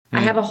I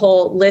have a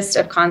whole list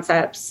of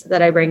concepts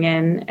that I bring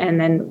in. And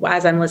then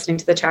as I'm listening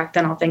to the track,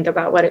 then I'll think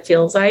about what it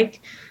feels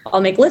like. I'll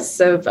make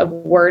lists of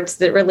words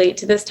that relate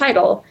to this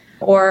title.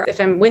 Or if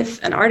I'm with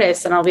an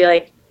artist, and I'll be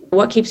like,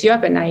 what keeps you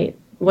up at night?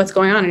 What's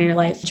going on in your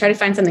life? Try to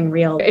find something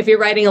real. If you're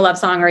writing a love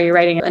song or you're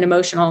writing an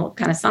emotional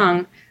kind of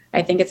song,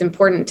 I think it's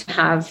important to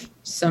have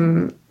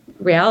some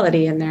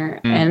reality in there.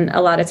 And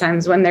a lot of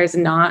times when there's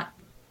not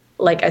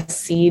like a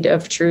seed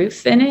of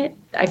truth in it,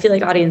 I feel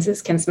like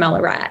audiences can smell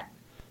a rat.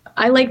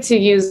 I like to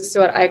use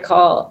what I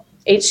call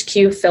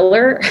HQ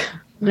filler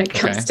when it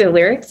comes to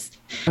lyrics,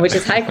 which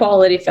is high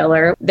quality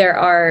filler. There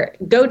are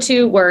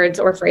go-to words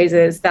or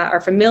phrases that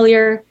are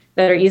familiar,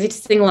 that are easy to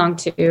sing along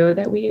to,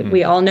 that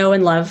we all know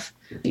and love.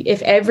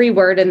 If every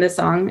word in the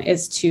song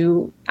is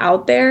too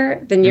out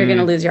there, then you're going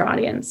to lose your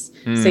audience.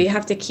 So you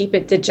have to keep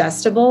it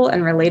digestible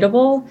and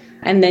relatable.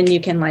 And then you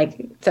can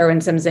like throw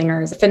in some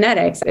zingers.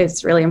 Phonetics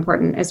is really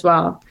important as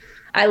well.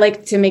 I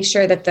like to make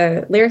sure that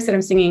the lyrics that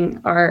I'm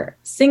singing are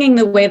singing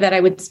the way that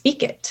I would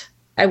speak it.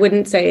 I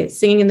wouldn't say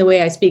singing in the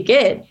way I speak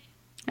it.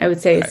 I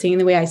would say singing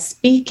the way I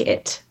speak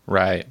it.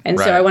 Right. And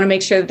so I want to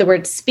make sure that the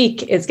word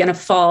speak is going to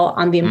fall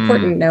on the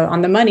important note,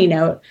 on the money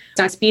note. It's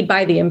not speed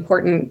by the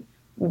important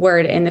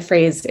word in the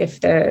phrase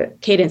if the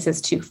cadence is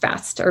too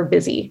fast or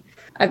busy.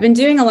 I've been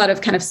doing a lot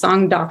of kind of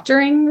song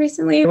doctoring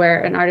recently, where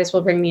an artist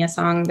will bring me a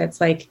song that's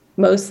like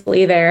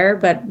mostly there,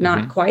 but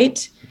not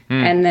quite.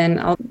 And then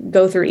I'll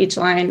go through each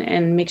line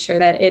and make sure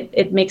that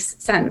it makes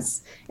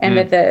sense and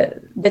that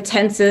the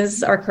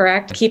tenses are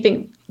correct,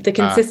 keeping the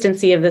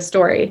consistency of the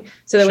story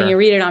so that when you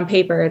read it on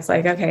paper, it's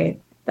like, okay,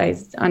 I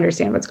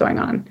understand what's going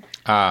on.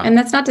 And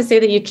that's not to say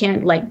that you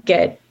can't like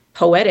get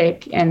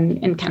poetic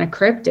and kind of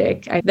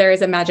cryptic. There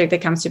is a magic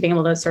that comes to being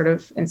able to sort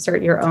of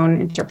insert your own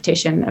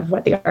interpretation of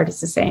what the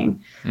artist is saying.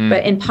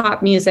 But in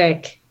pop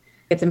music,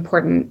 it's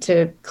important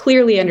to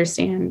clearly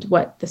understand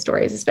what the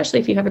story is, especially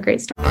if you have a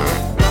great story.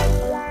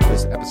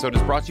 This episode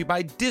is brought to you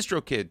by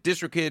DistroKid.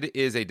 DistroKid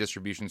is a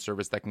distribution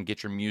service that can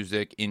get your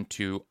music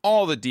into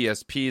all the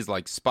DSPs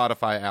like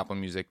Spotify, Apple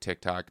Music,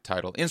 TikTok,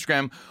 Tidal,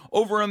 Instagram.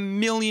 Over 1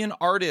 million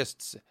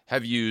artists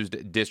have used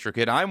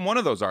DistroKid. I'm one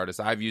of those artists.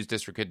 I've used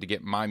DistroKid to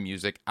get my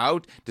music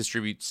out,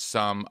 distribute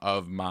some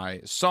of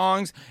my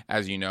songs.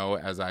 As you know,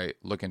 as I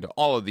look into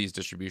all of these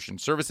distribution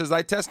services,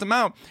 I test them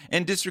out.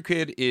 And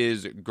DistroKid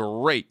is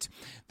great.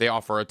 They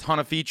offer a ton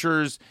of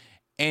features,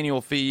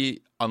 annual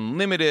fee,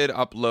 unlimited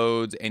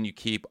uploads, and you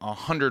keep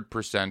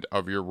 100%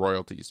 of your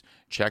royalties.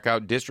 Check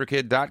out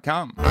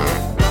distrokid.com.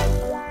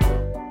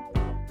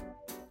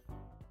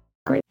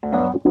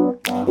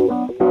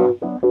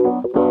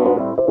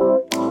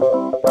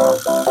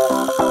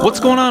 What's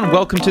going on?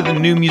 Welcome to the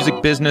New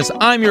Music Business.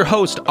 I'm your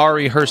host,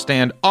 Ari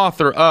Herstand,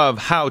 author of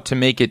How to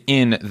Make It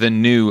in the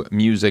New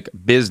Music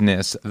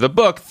Business. The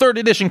book, 3rd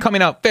edition,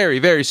 coming out very,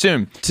 very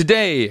soon.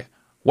 Today,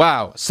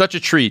 wow, such a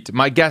treat.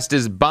 My guest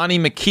is Bonnie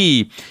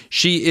McKee.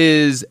 She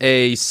is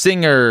a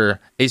singer,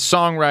 a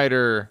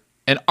songwriter,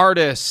 an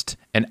artist,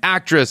 an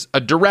actress, a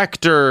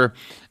director,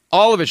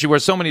 all of it. She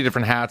wears so many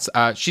different hats.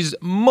 She's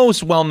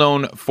most well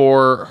known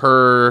for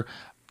her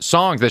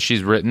songs that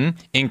she's written,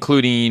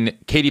 including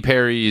Katy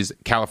Perry's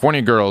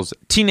California Girls,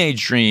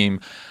 Teenage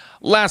Dream,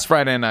 Last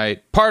Friday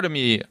Night, Part of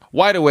Me,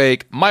 Wide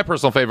Awake, my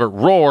personal favorite,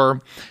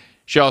 Roar.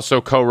 She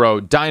also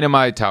co-wrote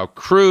Dynamite, Tao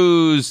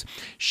Cruz.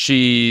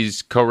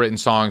 She's co-written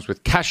songs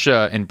with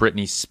Kesha and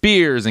Britney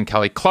Spears and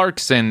Kelly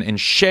Clarkson and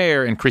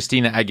Cher and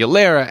Christina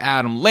Aguilera,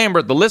 Adam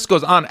Lambert. The list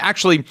goes on.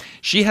 Actually,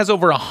 she has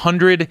over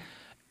 100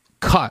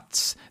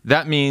 cuts.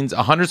 That means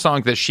 100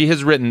 songs that she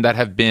has written that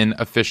have been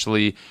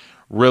officially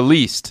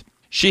released.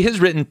 She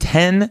has written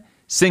 10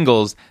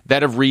 singles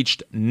that have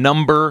reached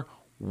number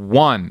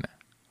 1.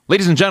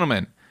 Ladies and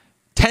gentlemen,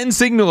 10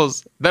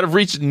 singles that have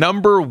reached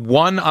number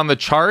 1 on the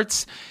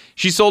charts.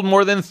 She sold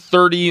more than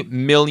 30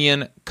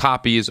 million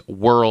copies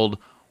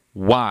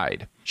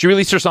worldwide. She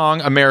released her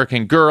song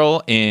American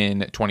Girl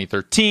in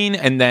 2013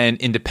 and then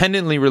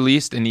independently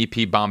released an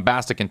EP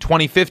Bombastic in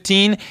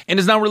 2015 and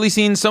is now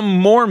releasing some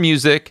more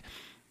music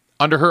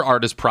under her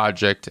artist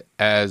project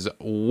as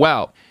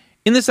well.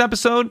 In this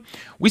episode,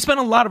 we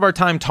spent a lot of our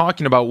time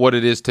talking about what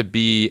it is to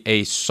be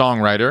a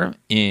songwriter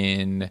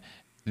in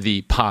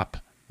the pop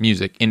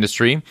music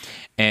industry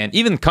and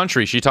even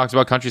country. She talks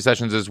about country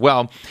sessions as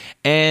well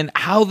and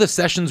how the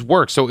sessions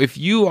work. So if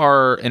you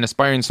are an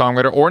aspiring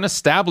songwriter or an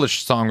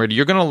established songwriter,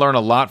 you're going to learn a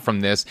lot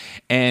from this.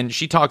 And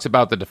she talks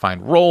about the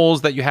defined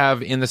roles that you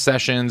have in the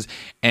sessions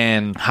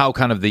and how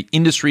kind of the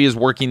industry is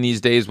working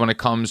these days when it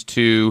comes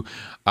to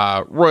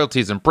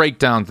royalties and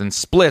breakdowns and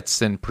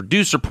splits and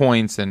producer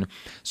points and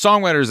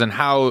songwriters and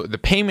how the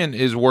payment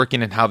is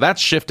working and how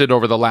that's shifted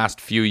over the last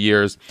few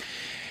years.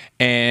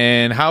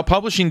 And how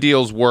publishing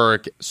deals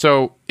work.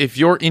 So if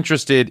you're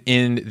interested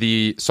in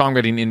the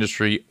songwriting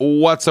industry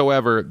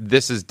whatsoever,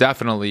 this is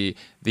definitely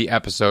the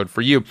episode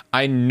for you.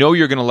 I know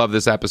you're going to love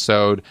this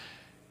episode.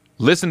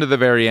 Listen to the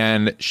very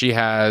end. She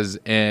has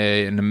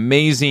an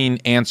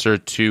amazing answer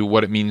to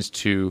what it means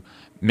to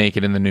make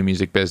it in the new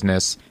music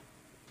business.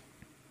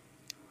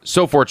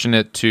 So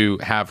fortunate to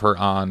have her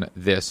on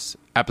this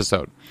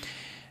episode.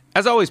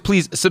 As always,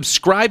 please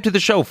subscribe to the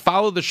show,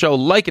 follow the show,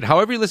 like it,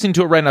 however you're listening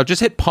to it right now. Just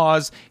hit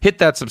pause, hit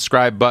that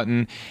subscribe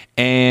button,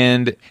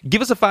 and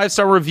give us a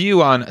 5-star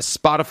review on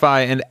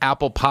Spotify and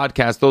Apple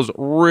Podcasts. Those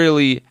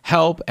really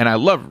help, and I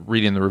love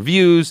reading the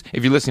reviews.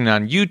 If you're listening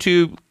on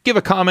YouTube, give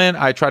a comment.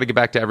 I try to get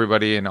back to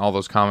everybody and all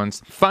those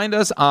comments. Find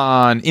us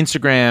on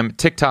Instagram,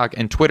 TikTok,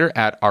 and Twitter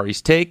at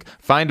Ari's Take.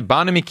 Find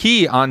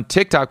McKee on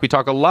TikTok. We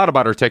talk a lot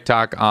about her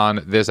TikTok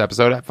on this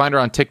episode. Find her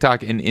on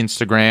TikTok and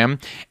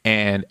Instagram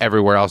and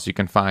everywhere else you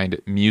can find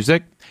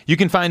music. You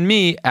can find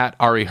me at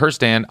Ari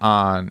Herstand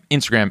on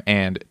Instagram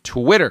and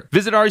Twitter.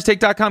 Visit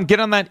aristake.com, get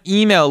on that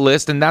email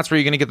list, and that's where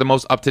you're going to get the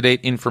most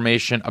up-to-date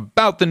information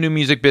about the new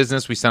music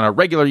business. We send out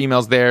regular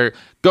emails there.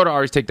 Go to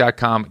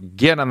aristake.com,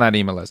 get on that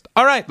email list.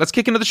 All right, let's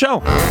kick into the show.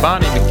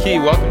 Bonnie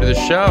McKee, welcome to the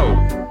show.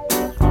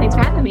 Thanks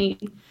for having me.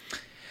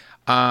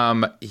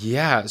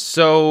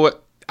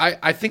 So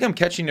I think I'm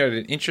catching you at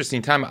an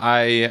interesting time.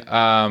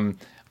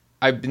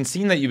 I've been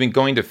seeing that you've been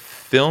going to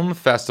film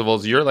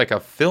festivals. You're like a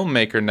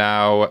filmmaker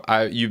now.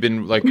 You've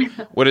been like,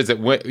 what is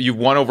it? You've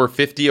won over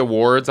 50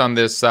 awards on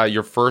this,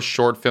 your first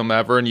short film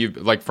ever, and you've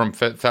like from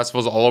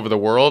festivals all over the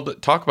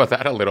world. Talk about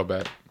that a little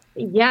bit.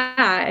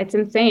 Yeah, it's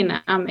insane.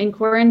 In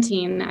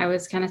quarantine, I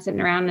was kind of sitting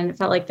around and it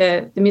felt like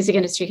the music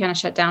industry kind of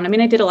shut down. I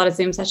mean, I did a lot of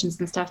Zoom sessions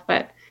and stuff,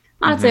 but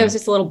honestly, I was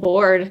just a little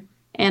bored.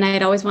 And I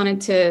had always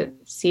wanted to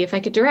see if I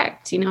could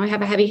direct. You know, I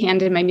have a heavy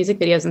hand in my music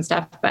videos and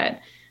stuff, but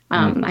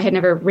I had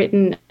never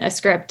written a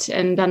script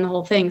and done the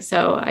whole thing.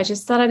 So I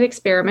just thought I'd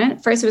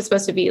experiment. First, it was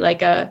supposed to be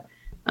like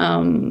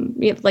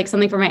like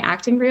something for my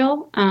acting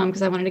reel,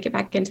 because I wanted to get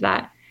back into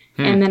that.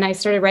 And then I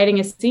started writing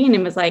a scene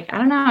and was like, I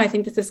don't know, I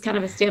think this is kind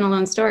of a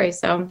standalone story.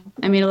 So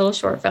I made a little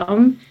short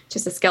film,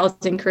 just a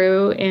skeleton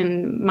crew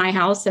in my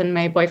house and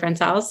my boyfriend's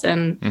house.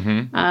 And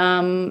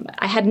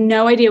I had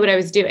no idea what I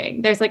was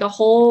doing. There's a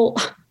whole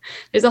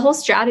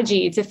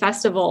strategy to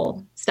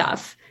festival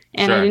stuff.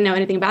 And I didn't know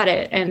anything about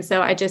it. And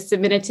so I just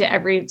submitted to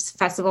every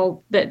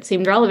festival that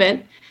seemed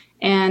relevant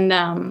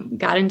and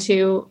got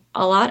into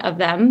a lot of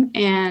them.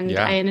 And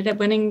I ended up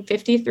winning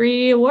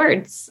 53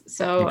 awards.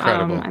 So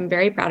I'm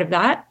very proud of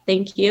that.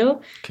 Thank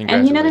you.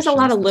 And, there's a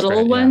lot of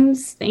little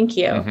ones. Thank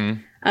you.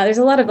 There's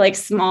a lot of like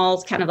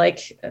small kind of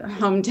like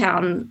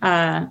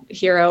hometown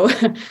hero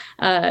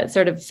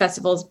sort of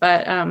festivals.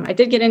 But I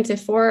did get into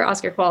 4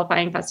 Oscar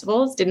qualifying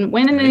festivals. Didn't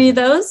win in any of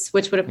those,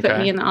 which would have put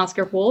me in the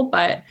Oscar pool.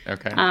 But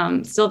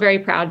still very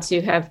proud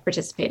to have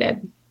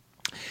participated.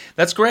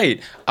 That's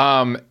great.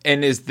 And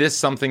is this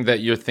something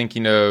that you're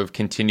thinking of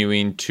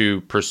continuing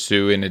to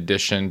pursue in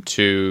addition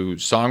to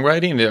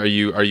songwriting?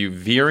 Are you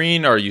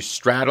veering? Are you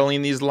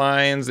straddling these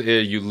lines?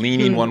 Are you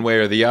leaning one way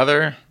or the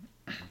other?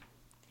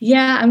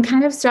 Yeah, I'm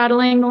kind of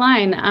straddling the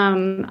line.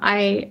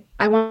 I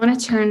want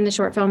to turn the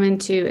short film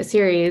into a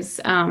series.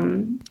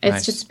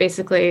 It's just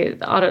basically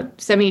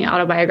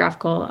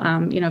semi-autobiographical,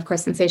 of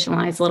course,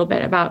 sensationalized a little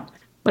bit about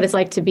what it's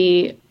like to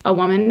be a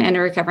woman and a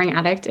recovering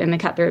addict in the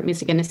cutthroat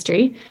music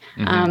industry.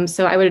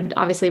 So I would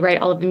obviously write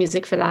all of the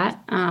music for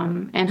that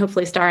and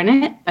hopefully star in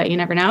it, but you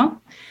never know.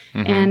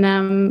 And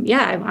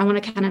I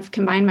want to kind of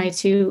combine my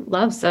 2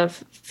 loves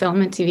of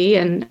film and TV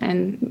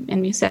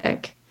and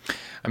music.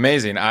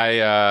 Amazing.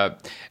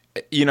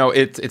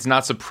 It's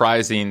not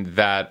surprising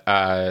that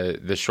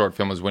the short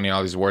film is winning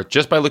all these awards.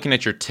 Just by looking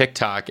at your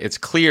TikTok, it's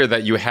clear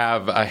that you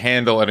have a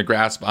handle and a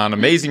grasp on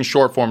amazing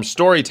short form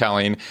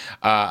storytelling.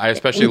 I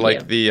especially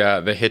like the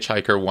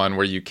hitchhiker one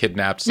where you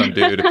kidnapped some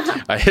dude,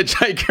 a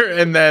hitchhiker,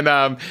 and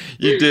then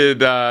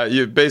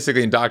you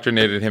basically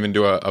indoctrinated him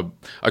into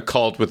a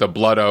cult with a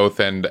blood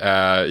oath, and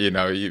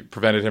you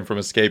prevented him from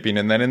escaping.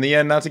 And then in the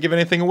end, not to give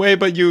anything away,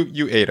 but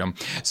you ate him.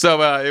 So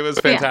it was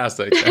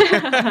fantastic.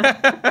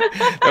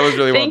 That was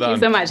really well. Thank you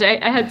so much.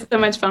 I had so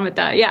much fun with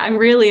that. Yeah, I'm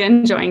really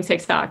enjoying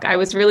TikTok. I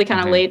was really kind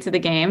of late to the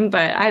game,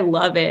 but I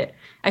love it.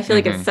 I feel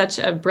like it's such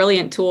a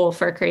brilliant tool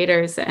for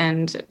creators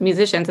and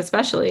musicians,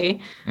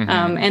 especially.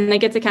 And I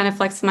get to kind of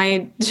flex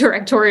my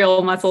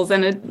directorial muscles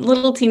in a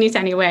little teeny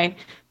tiny way.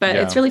 But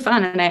it's really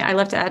fun, and I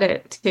love to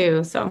edit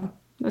too. So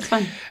it was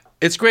fun.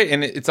 It's great.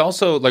 And it's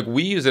also like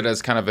we use it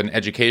as kind of an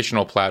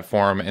educational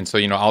platform. And so,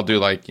 I'll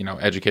do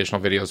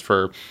educational videos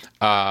for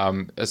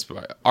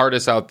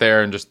artists out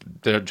there and just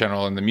the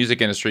general in the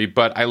music industry.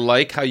 But I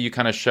like how you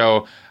kind of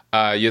show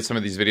you had some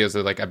of these videos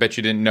that I bet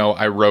you didn't know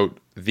I wrote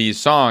these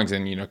songs,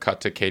 and, cut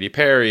to Katy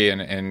Perry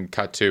and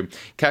cut to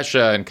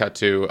Kesha and cut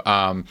to,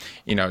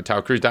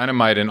 Tower Cruise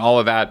Dynamite and all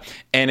of that.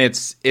 And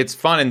it's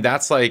fun. And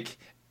that's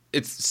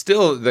it's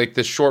still like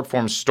the short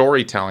form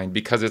storytelling,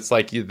 because it's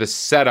like the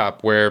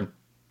setup where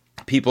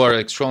people are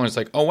scrolling. It's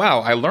like, oh,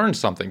 wow, I learned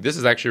something. This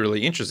is actually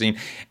really interesting.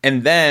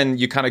 And then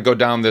you kind of go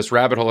down this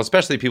rabbit hole,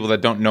 especially people that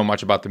don't know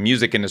much about the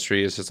music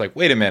industry. It's just like,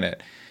 wait a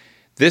minute.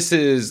 This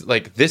is the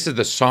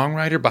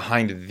songwriter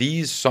behind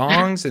these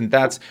songs. And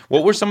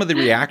what were some of the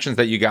reactions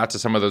that you got to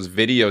some of those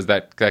videos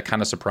that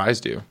kind of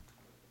surprised you?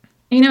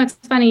 It's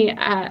funny.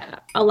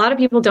 A lot of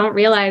people don't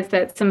realize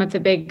that some of the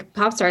big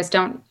pop stars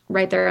don't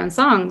write their own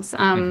songs.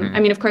 I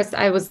mean, of course,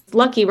 I was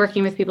lucky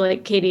working with people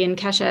like Katy and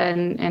Kesha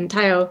and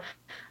Tayo.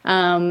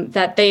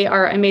 that they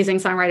are amazing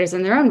songwriters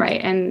in their own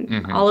right.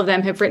 And all of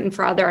them have written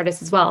for other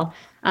artists as well.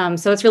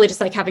 So it's really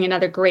just like having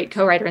another great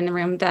co-writer in the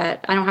room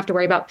that I don't have to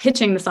worry about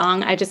pitching the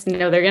song. I just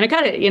know they're going to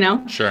cut it,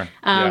 Sure.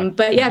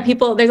 But yeah,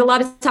 there's a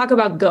lot of talk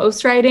about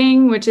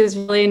ghostwriting, which is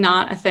really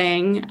not a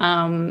thing.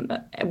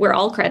 We're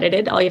all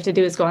credited. All you have to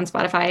do is go on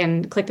Spotify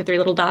and click the 3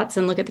 little dots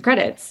and look at the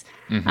credits.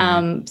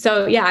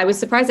 So yeah, I was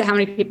surprised at how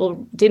many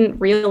people didn't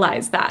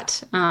realize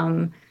that.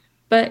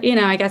 But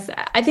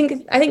I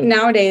think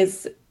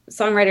nowadays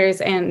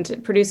songwriters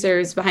and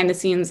producers behind the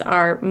scenes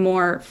are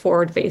more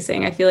forward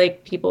facing. I feel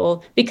like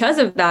people, because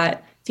of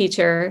that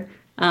feature,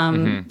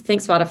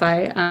 thanks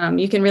Spotify,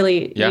 you can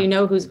really,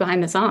 who's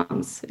behind the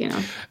songs,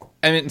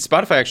 I mean,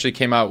 Spotify actually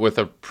came out with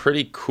a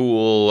pretty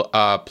cool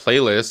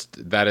playlist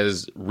that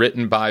is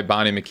written by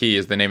Bonnie McKee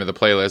is the name of the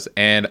playlist.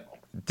 And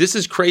this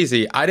is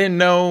crazy. I didn't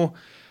know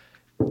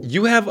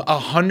you have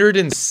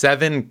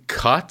 107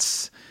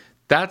 cuts.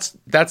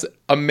 That's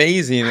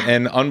amazing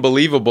and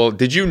unbelievable.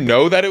 Did you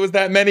know that it was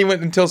that many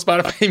until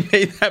Spotify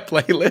made that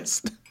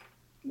playlist?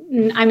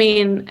 I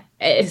mean,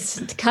 it's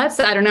cuts.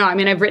 I don't know. I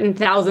mean, I've written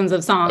thousands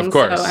of songs. Of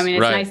course, so, I mean,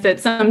 it's nice that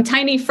some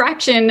tiny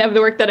fraction of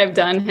the work that I've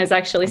done has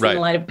actually seen the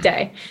light of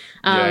day.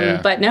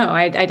 But no,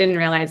 I didn't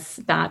realize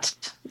that.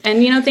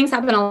 And, things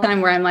happen all the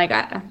time where I'm like,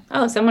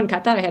 oh, someone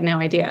cut that. I had no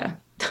idea.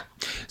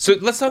 So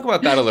let's talk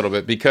about that a little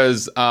bit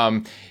because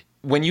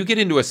when you get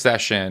into a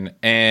session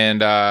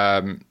and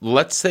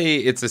let's say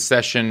it's a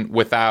session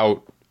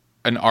without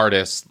an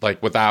artist,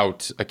 like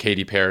without a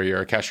Katy Perry or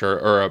a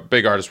Kesha or a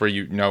big artist where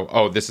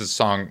oh, this is a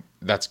song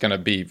that's going to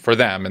be for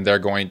them and they're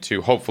going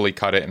to hopefully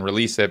cut it and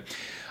release it.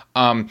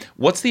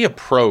 What's the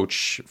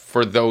approach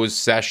for those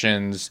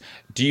sessions?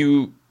 Do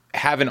you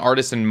have an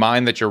artist in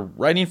mind that you're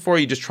writing for? Are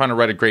you just trying to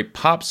write a great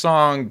pop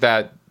song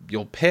that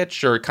you'll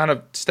pitch, or kind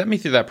of step me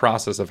through that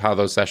process of how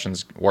those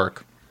sessions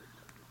work?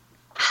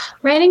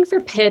 Writing for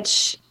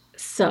pitch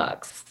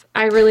sucks.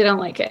 I really don't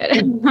like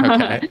it.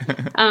 Okay.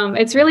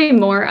 It's really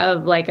more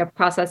of like a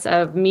process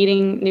of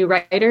meeting new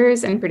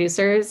writers and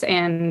producers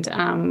and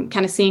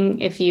kind of seeing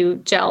if you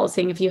gel,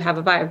 seeing if you have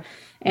a vibe.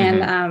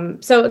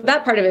 And so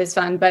that part of it is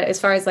fun. But as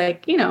far as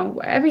like,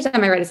 every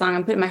time I write a song,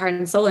 I'm putting my heart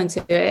and soul into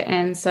it.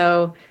 And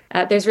so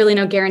there's really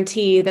no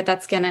guarantee that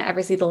that's going to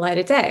ever see the light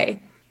of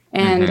day.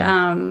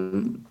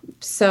 And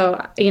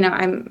so,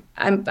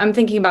 I'm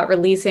thinking about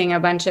releasing a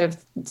bunch of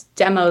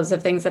demos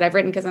of things that I've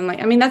written because I'm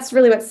like, I mean, that's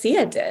really what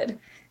Sia did.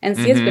 And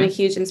Sia's been a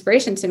huge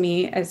inspiration to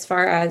me as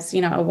far as,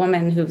 a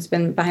woman who's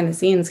been behind the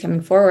scenes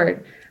coming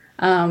forward.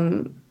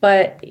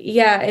 But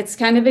yeah, it's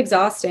kind of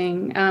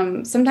exhausting.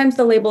 Sometimes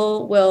the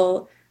label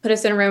will put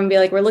us in a room and be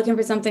like, we're looking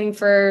for something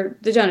for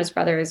the Jonas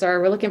Brothers,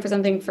 or we're looking for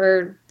something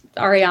for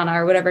Ariana,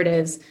 or whatever it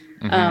is.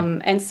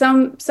 And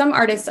some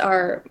artists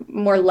are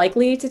more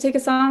likely to take a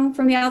song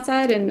from the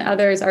outside, and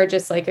others are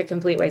just like a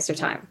complete waste of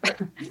time.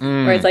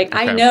 Where it's like,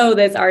 I know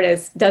this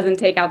artist doesn't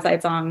take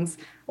outside songs,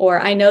 or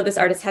I know this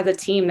artist has a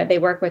team that they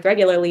work with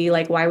regularly.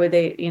 Like, why would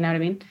they, you know what I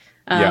mean?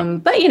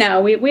 But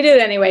we do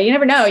it anyway. You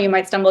never know. You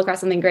might stumble across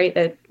something great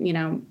that,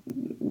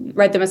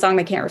 write them a song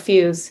they can't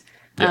refuse.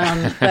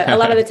 But a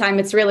lot of the time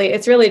it's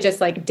really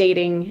just like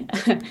dating.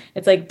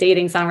 It's like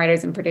dating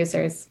songwriters and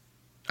producers.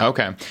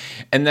 Okay.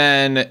 And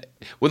then,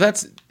 well,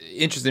 that's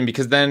interesting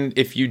because then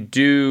if you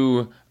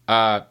do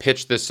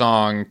pitch the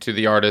song to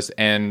the artist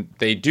and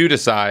they do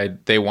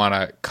decide they want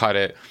to cut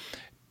it,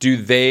 do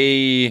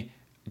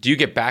you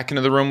get back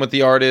into the room with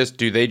the artist?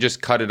 Do they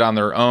just cut it on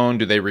their own?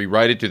 Do they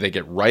rewrite it? Do they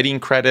get writing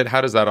credit?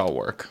 How does that all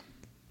work?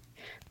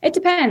 It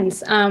depends.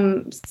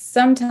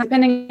 Sometimes,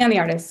 depending on the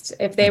artist,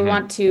 if they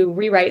want to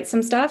rewrite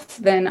some stuff,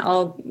 then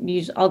I'll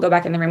go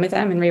back in the room with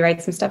them and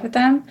rewrite some stuff with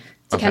them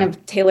to kind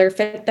of tailor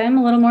fit them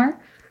a little more.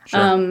 Sure.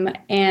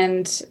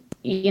 And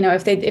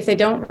if they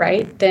don't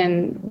write,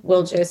 then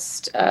we'll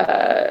just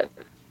I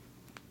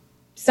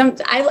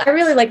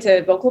really like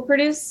to vocal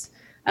produce.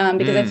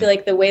 Because I feel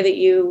like the way that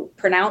you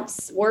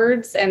pronounce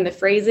words and the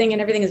phrasing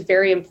and everything is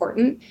very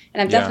important.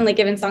 And I've definitely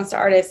given songs to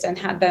artists and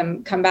had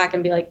them come back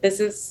and be like, this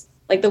is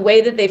like the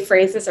way that they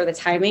phrase this or the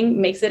timing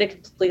makes it a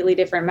completely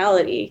different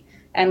melody.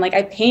 And like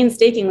I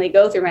painstakingly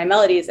go through my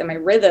melodies and my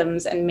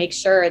rhythms and make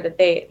sure that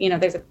they,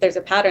 there's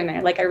a pattern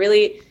there. Like I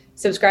really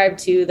subscribe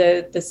to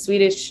the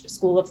Swedish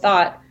school of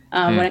thought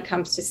when it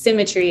comes to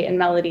symmetry and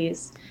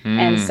melodies.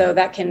 And so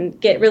that can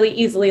get really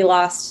easily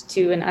lost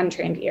to an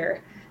untrained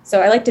ear. So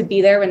I like to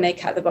be there when they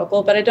cut the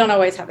vocal, but I don't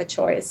always have a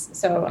choice.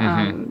 So,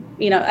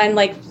 and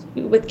like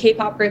with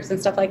K-pop groups and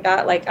stuff like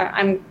that, like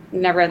I'm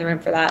never in the room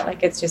for that.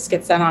 Like it just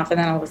gets sent off and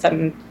then all of a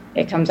sudden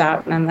it comes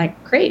out and I'm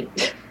like,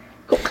 great.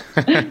 Cool.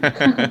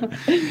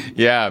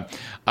 Yeah.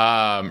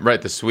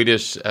 Right. The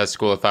Swedish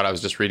school of thought, I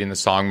was just reading The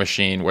Song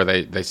Machine where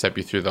they step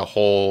you through the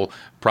whole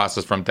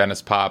process from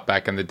Dennis Pop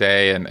back in the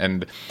day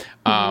and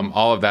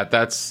all of that.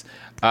 That's,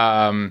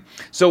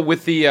 so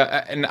with the,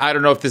 and I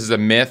don't know if this is a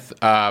myth,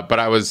 but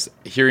I was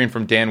hearing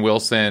from Dan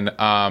Wilson,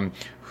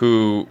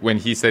 who, when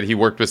he said he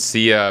worked with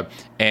Sia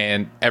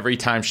and every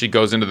time she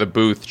goes into the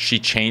booth, she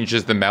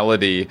changes the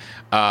melody.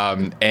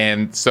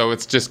 And so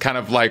it's just kind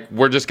of like,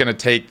 we're just going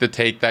to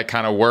take that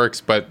kind of works,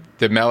 but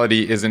the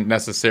melody isn't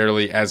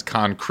necessarily as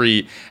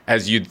concrete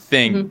as you'd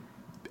think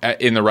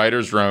in the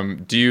writer's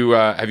room. Do you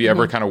have you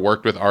ever kind of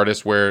worked with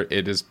artists where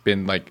it has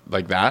been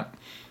like that?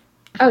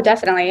 Oh,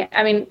 definitely.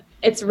 I mean,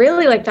 it's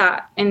really like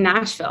that in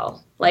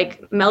Nashville.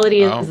 Like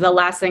melody is the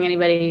last thing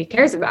anybody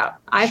cares about,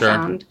 I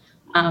found.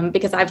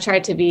 Because I've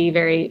tried to be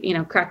very,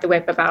 crack the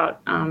whip about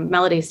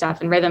melody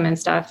stuff and rhythm and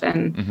stuff.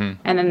 And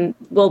then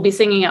we'll be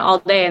singing it all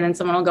day. And then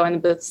someone will go in the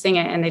booth, sing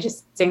it, and they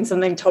just sing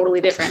something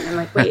totally different. And I'm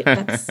like, wait,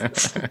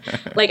 that's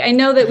like, I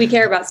know that we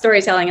care about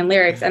storytelling and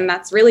lyrics. And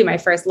that's really my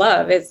first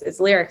love is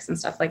lyrics and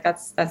stuff. Like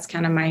that's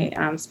kind of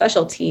my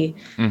specialty.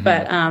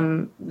 But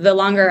the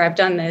longer I've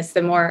done this,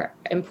 the more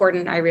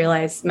important I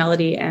realize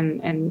melody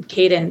and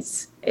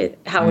cadence,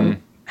 how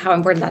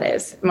important that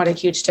is and what a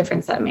huge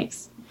difference that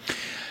makes.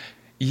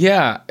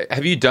 Yeah.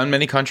 Have you done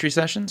many country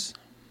sessions?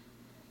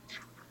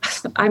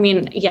 I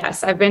mean,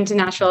 yes, I've been to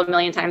Nashville a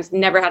million times,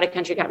 never had a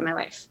country cut in my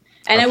life.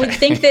 And I would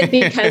think that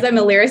because I'm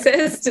a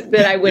lyricist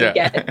that I would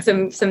get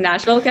some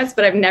Nashville cuts,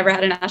 but I've never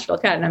had a Nashville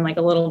cut, and I'm like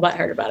a little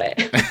butthurt about it.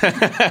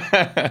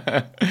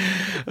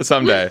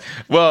 Someday.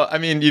 Well, I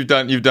mean, you've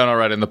done all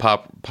right in the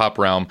pop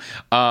realm.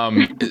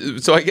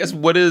 So I guess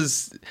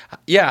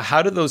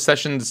how do those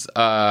sessions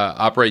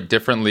operate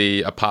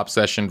differently, a pop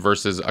session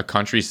versus a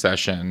country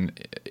session?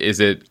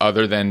 Is it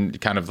other than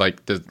kind of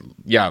like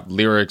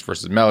lyrics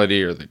versus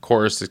melody, or the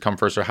choruses come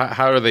first, or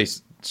how are they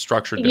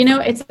structured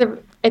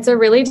differently? It's a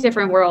really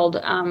different world.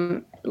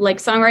 Like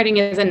songwriting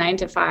is a 9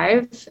 to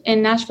 5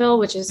 in Nashville,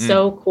 which is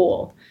so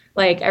cool.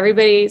 Like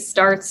everybody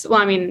starts, well,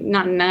 I mean,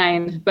 not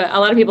 9, but a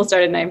lot of people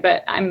start at 9,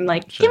 but I'm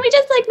like, can we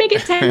just like make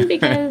it 10?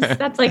 Because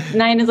that's like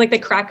 9 is like the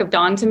crack of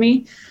dawn to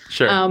me.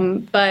 Sure.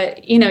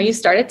 But you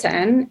start at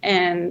 10,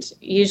 and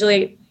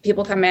usually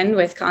people come in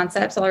with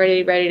concepts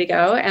already ready to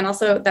go. And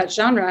also that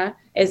genre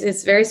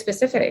is very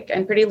specific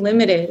and pretty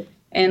limited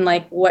in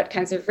like what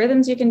kinds of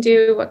rhythms you can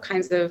do, what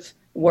kinds of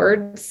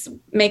words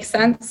make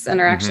sense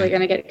and are actually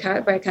going to get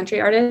cut by a country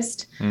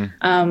artist.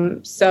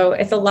 So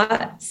it's a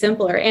lot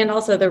simpler. And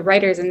also the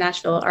writers in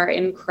Nashville are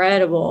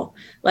incredible.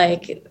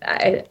 Like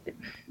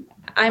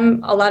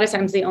I'm a lot of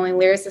times the only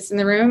lyricist in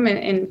the room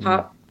in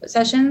pop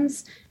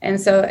sessions.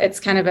 And so it's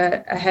kind of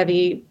a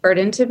heavy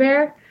burden to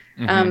bear.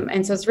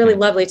 And so it's really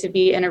lovely to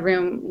be in a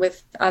room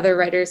with other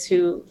writers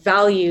who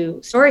value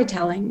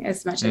storytelling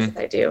as much as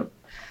I do.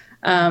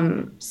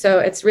 So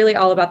it's really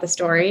all about the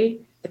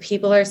story. The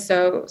people are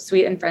so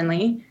sweet and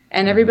friendly,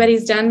 and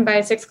everybody's done by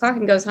 6 o'clock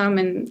and goes home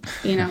and,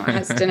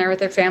 has dinner with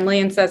their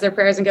family and says their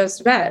prayers and goes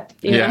to bed.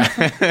 Yeah,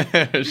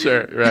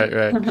 sure.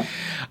 Right.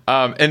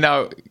 And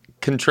now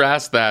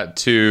contrast that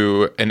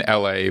to an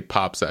LA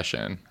pop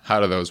session. How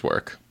do those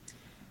work?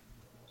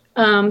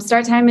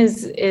 Start time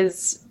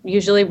is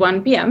usually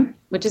 1 p.m.,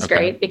 which is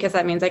great because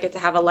that means I get to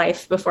have a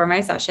life before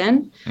my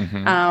session.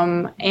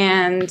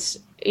 And,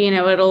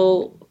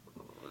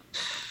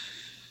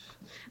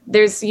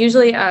 there's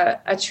usually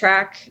a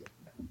track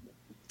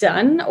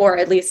done or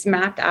at least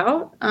mapped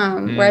out.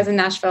 Whereas in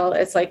Nashville,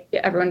 it's like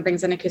everyone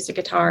brings an acoustic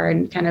guitar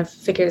and kind of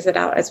figures it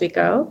out as we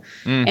go.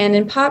 And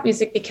in pop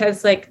music,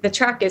 because like the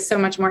track is so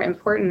much more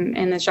important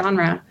in the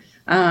genre,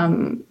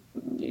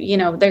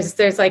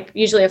 there's like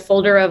usually a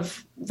folder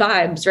of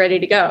vibes ready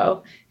to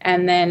go.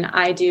 And then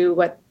I do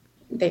what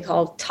they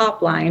call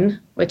top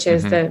line, which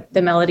is the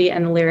melody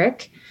and the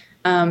lyric.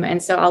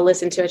 And so I'll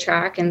listen to a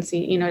track and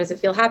see, does it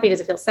feel happy? Does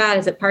it feel sad?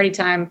 Is it party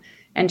time?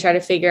 And try to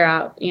figure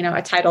out,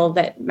 a title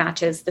that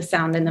matches the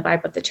sound and the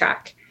vibe of the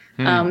track.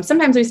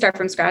 Sometimes we start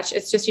from scratch.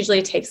 It's just usually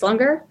it takes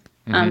longer.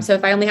 So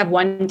if I only have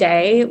one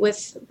day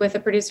with a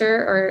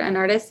producer or an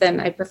artist, then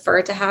I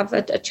prefer to have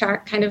a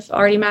track kind of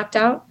already mapped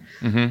out.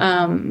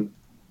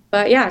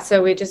 But yeah,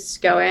 so we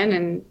just go in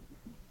and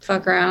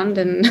fuck around,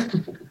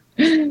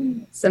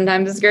 and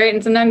sometimes it's great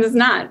and sometimes it's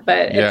not.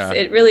 But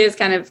it really is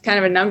kind of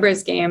a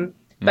numbers game.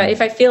 But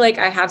if I feel like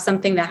I have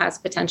something that has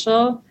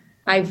potential,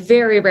 I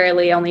very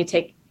rarely only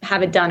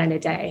have it done in a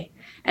day.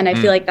 And I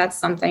feel like that's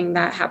something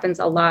that happens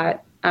a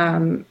lot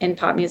in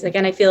pop music.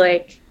 And I feel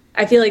like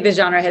the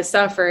genre has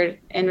suffered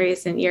in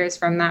recent years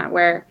from that,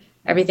 where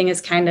everything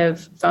is kind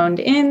of phoned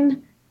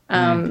in.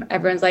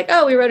 Everyone's like,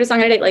 oh, we wrote a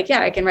song in a day. Like,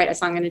 yeah, I can write a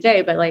song in a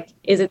day, but like,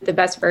 is it the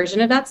best version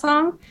of that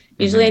song?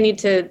 Usually I need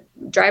to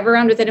drive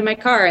around with it in my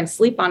car and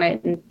sleep on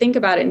it and think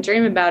about it and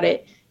dream about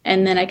it.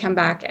 And then I come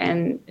back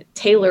and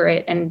tailor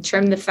it and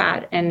trim the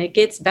fat, and it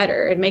gets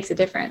better. It makes a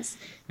difference.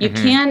 You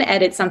can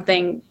edit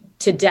something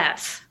to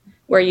death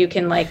where you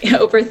can like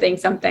overthink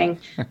something.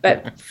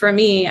 But for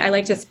me, I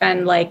like to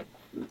spend like,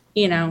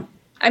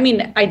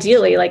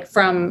 ideally like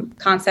from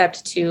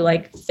concept to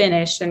like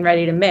finished and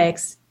ready to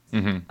mix,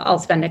 I'll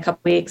spend a couple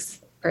weeks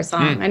per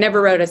song. I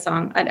never wrote a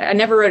song. I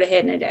never wrote a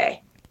hit in a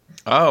day.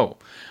 Oh,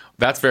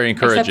 that's very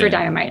encouraging. Except for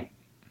Dynamite.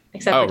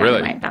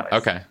 Really? That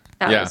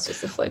was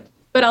just a fluke.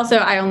 But also,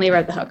 I only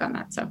wrote the hook on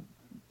that, so.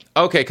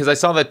 Okay, because I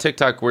saw that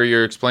TikTok where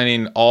you're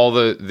explaining all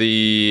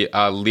the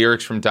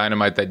lyrics from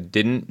Dynamite that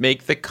didn't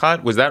make the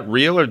cut. Was that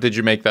real, or did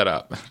you make that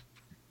up?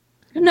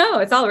 No,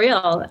 it's all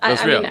real.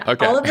 It's real.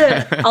 Okay. all of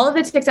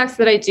the TikToks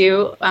that I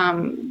do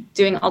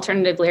doing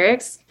alternative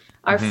lyrics,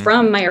 are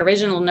from my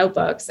original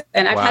notebooks.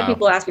 And I've had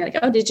people ask me like,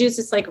 oh, did you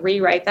just like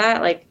rewrite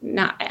that? Like,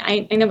 no,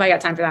 I nobody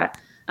got time for that.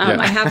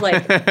 I have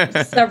like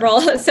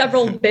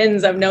several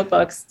bins of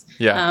notebooks.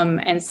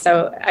 And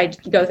so I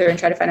go through and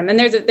try to find them. And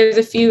there's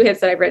a few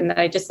hits that I've written that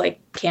I just like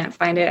can't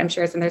find it. I'm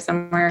sure it's in there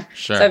somewhere.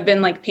 Sure. So I've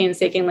been like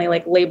painstakingly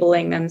like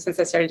labeling them since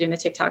I started doing the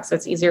TikTok. So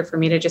it's easier for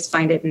me to just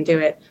find it and do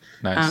it.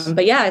 Nice.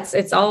 But yeah,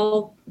 it's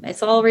all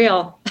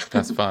real.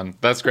 That's fun.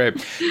 That's great.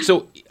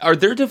 So are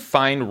there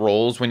defined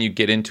roles when you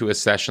get into a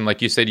session?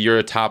 Like you said, you're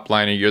a top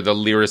liner, you're the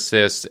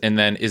lyricist, and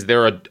then is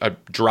there a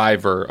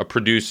driver, a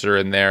producer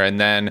in there? And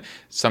then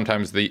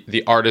sometimes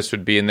the artist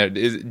would be in there.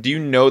 Do you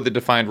know the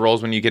defined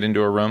roles when you get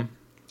into a room?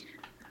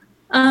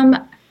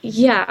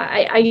 Yeah,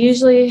 I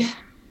usually,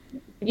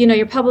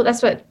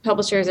 that's what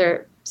publishers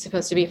are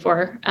supposed to be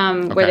for,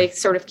 where they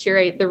sort of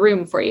curate the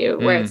room for you,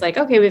 where it's like,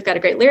 okay, we've got a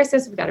great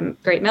lyricist, we've got a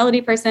great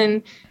melody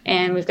person,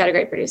 and we've got a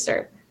great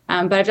producer.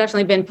 But I've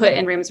definitely been put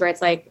in rooms where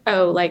it's like,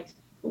 oh, like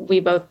we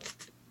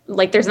both,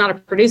 like there's not a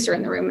producer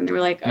in the room, and they were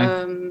like,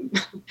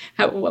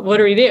 what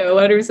do we do?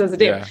 What are we supposed to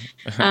do?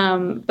 Yeah.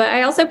 But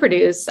I also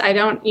produce. I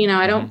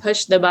don't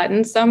push the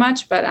buttons so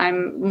much, but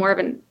I'm more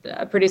of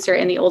a producer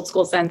in the old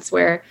school sense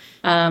where,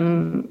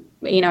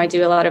 I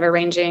do a lot of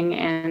arranging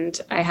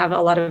and I have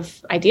a lot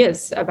of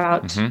ideas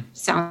about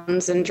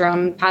sounds and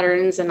drum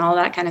patterns and all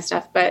that kind of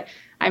stuff. But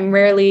I'm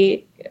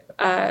rarely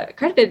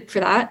credited for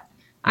that.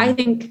 I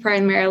think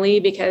primarily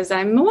because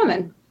I'm a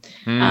woman.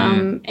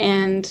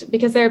 And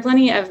because there are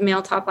plenty of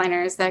male top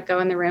liners that go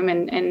in the room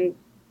and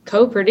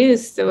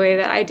co-produce the way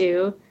that I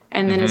do.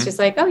 And then it's just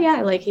like, oh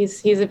yeah, like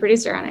he's a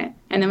producer on it.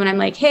 And then when I'm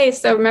like, hey,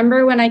 so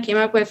remember when I came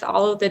up with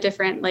all of the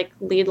different like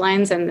lead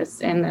lines and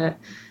the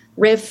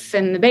riff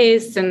and the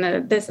bass and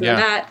the this and the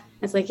that?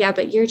 It's like, yeah,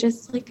 but you're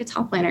just like a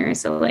top liner.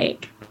 So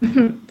like,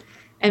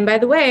 and by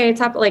the way,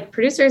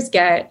 producers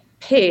get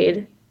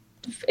paid.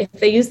 If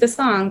they use the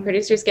song,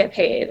 producers get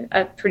paid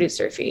a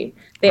producer fee.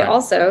 They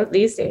also,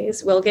 these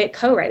days, will get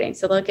co-writing.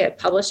 So they'll get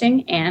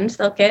publishing and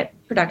they'll get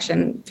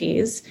production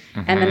fees.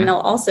 And then they'll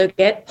also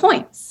get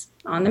points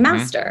on the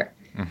master.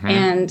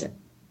 And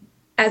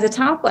as a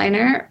top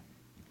liner,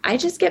 I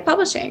just get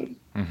publishing.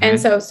 And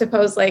so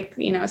suppose like,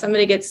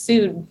 somebody gets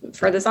sued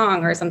for the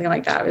song or something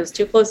like that. It was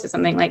too close to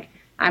something, like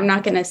I'm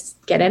not going to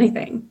get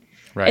anything.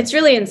 Right. It's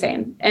really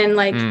insane. And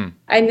like,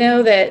 I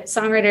know that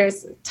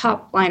songwriters,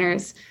 top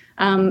liners,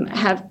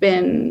 have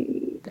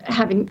been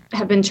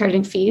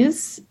charging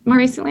fees more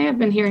recently. I've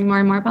been hearing more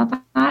and more about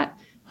that,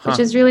 which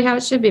is really how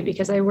it should be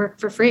because I work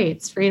for free.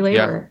 It's free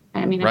labor.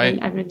 I mean,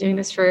 I've been doing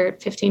this for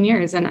 15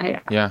 years, and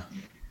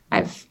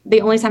I've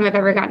the only time I've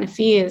ever gotten a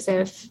fee is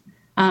if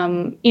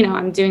I'm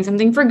doing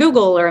something for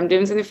Google or I'm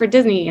doing something for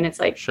Disney, and it's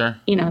like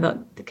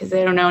because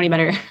they don't know any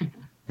better.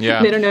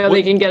 Yeah. They don't know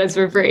they can get us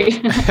for free.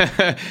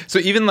 So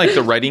even like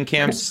the writing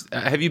camps,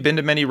 have you been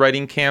to many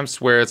writing camps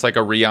where it's like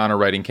a Rihanna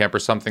writing camp or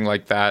something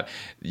like that?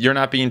 You're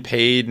not being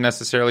paid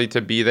necessarily to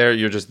be there.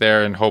 You're just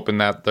there and hoping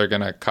that they're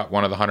going to cut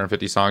one of the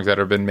 150 songs that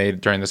have been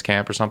made during this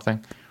camp or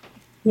something?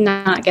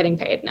 Not getting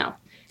paid, no.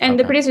 And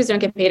the producers don't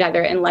get paid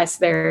either unless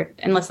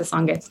the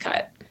song gets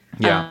cut.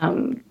 Yeah.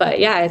 But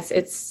yeah,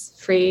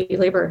 it's free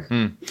labor.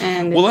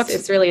 And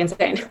it's really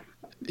insane.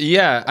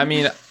 Yeah, I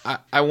mean,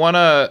 I want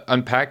to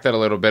unpack that a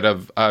little bit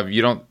of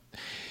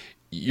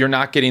you're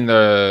not getting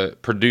the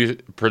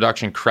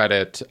production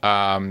credit,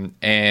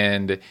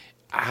 and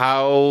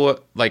how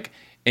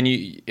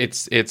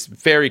it's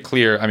very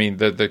clear. I mean,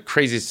 the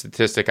crazy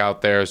statistic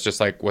out there is just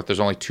like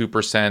there's only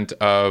 2%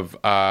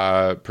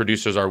 of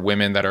producers are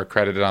women that are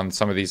credited on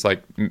some of these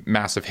like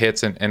massive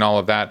hits and all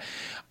of that.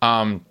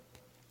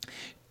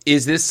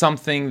 Is this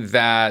something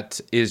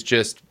that is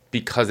just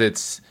because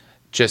it's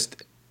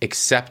just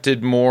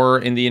accepted more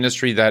in the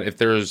industry, that if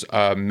there's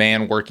a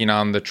man working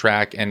on the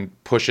track and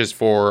pushes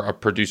for a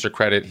producer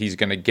credit, he's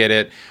going to get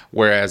it,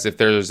 whereas if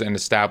there's an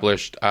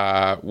established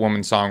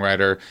woman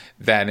songwriter,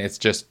 then it's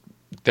just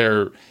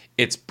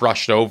it's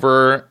brushed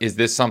over? Is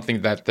this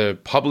something that the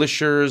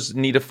publishers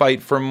need to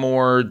fight for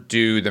more?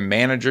 Do the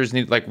managers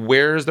need,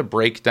 where's the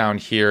breakdown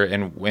here,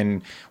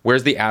 and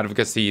where's the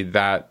advocacy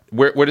that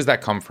where does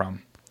that come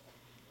from?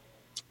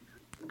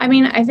 I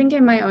mean, I think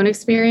in my own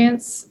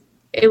experience,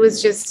 it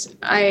was just,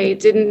 I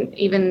didn't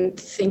even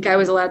think I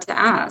was allowed to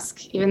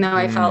ask, even though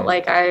I felt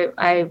like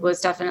I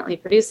was definitely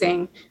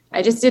producing.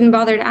 I just didn't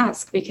bother to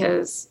ask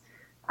because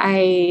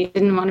I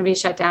didn't want to be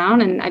shut down,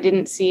 and I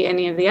didn't see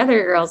any of the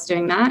other girls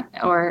doing that,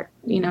 or,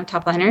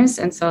 top liners.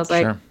 And so I was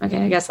like,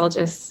 okay, I guess I'll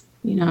just,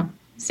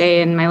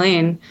 stay in my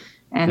lane.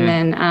 And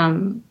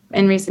then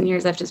in recent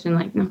years, I've just been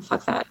like, no,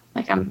 fuck that.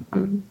 Like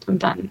I'm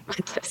done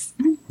with this.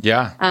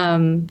 Yeah.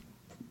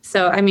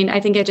 So, I mean,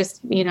 I think it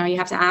just, you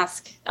have to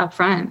ask up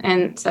front.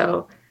 And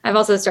so I've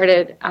also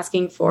started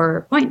asking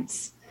for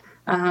points,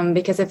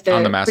 because if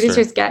the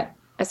producers get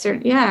a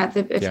certain, if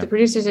the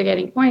producers are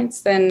getting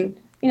points, then,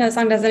 the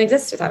song doesn't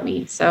exist without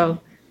me. So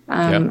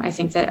I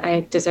think that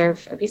I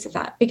deserve a piece of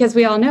that, because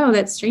we all know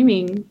that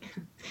streaming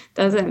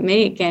doesn't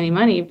make any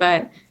money,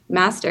 but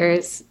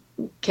masters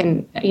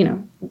can,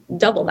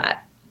 double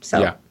that. So.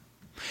 Yeah.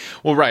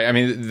 Well, right. I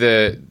mean,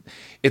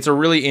 it's a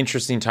really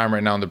interesting time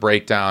right now in the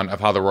breakdown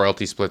of how the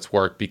royalty splits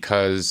work,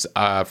 because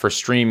for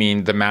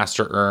streaming, the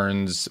master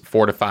earns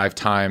 4 to 5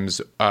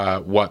 times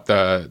what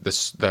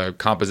the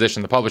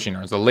composition, the publishing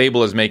earns. The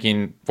label is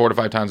making 4 to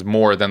 5 times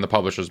more than the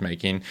publisher's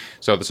making.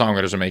 So the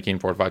songwriters are making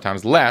 4 to 5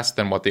 times less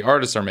than what the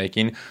artists are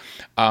making.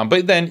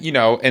 But then,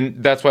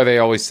 and that's why they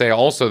always say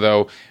also,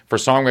 though, for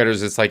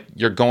songwriters, it's like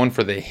you're going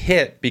for the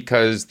hit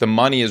because the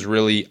money is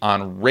really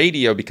on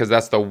radio, because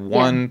that's the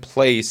one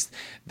place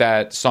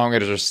that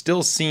songwriters are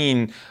still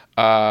seeing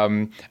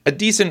a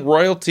decent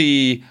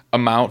royalty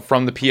amount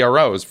from the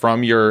PROs,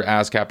 from your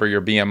ASCAP or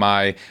your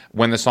BMI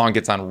when the song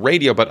gets on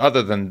radio. But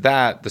other than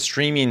that, the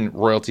streaming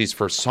royalties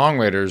for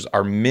songwriters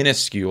are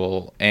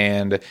minuscule.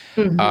 And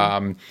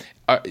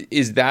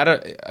is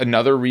that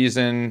another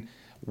reason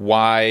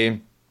why...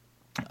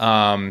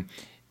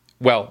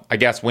 well, I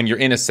guess when you're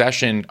in a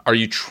session, are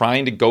you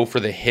trying to go for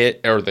the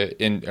hit or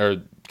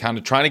kind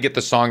of trying to get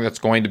the song that's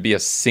going to be a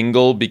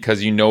single,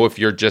 because if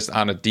you're just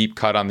on a deep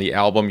cut on the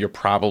album, you're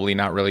probably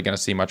not really going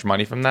to see much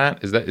money from that?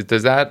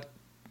 Does that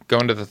go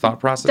into the thought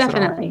process?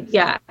 Definitely.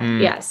 Yeah.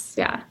 Yes.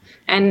 Yeah.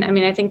 And I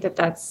mean, I think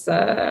that's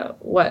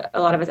what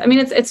a lot of us, I mean,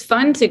 it's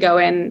fun to go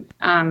in,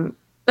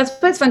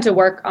 that's fun to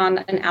work on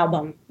an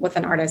album with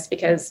an artist,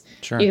 because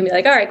you can be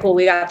like, all right, cool,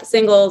 we got the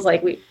singles,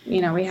 like we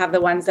have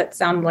the ones that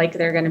sound like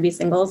they're going to be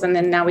singles, and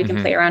then now we can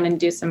play around and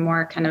do some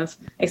more kind of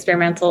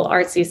experimental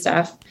artsy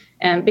stuff.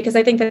 And because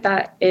I think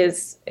that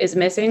is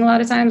missing a lot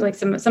of times, like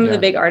some of the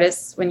big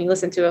artists, when you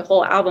listen to a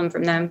whole album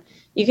from them,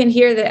 you can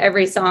hear that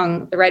every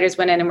song the writers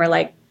went in and were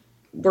like,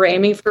 we're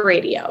aiming for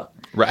radio,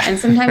 right? And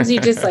sometimes you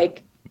just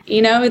like,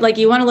 like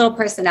you want a little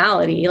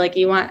personality, like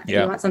you want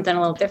something a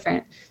little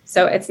different.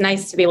 So it's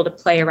nice to be able to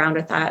play around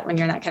with that when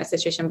you're in that kind of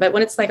situation. But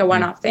when it's like a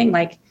one-off thing,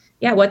 like,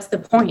 what's the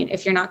point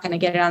if you're not going to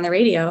get it on the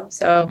radio?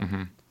 So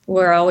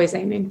we're always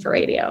aiming for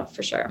radio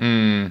for sure.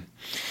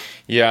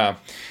 Yeah.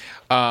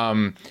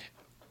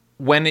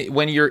 When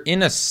you're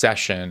in a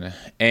session,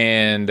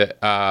 and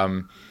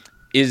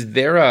is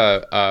there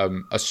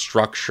a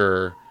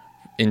structure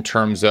in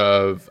terms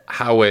of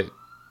how it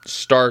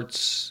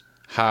starts,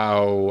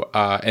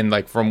 and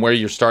like from where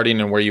you're starting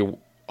and where you're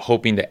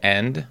hoping to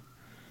end?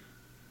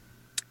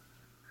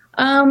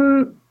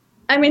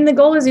 I mean, the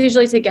goal is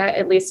usually to get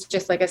at least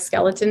just like a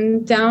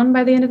skeleton down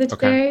by the end of the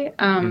day,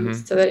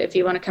 so that if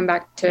you want to come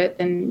back to it,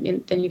 then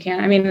you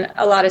can. I mean,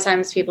 a lot of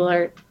times people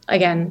are,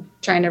 again,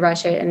 trying to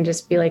rush it and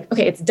just be like,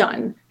 okay, it's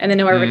done. And then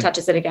no one ever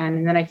touches it again.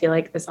 And then I feel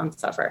like the songs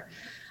suffer.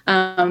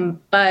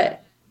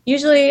 But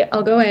usually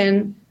I'll go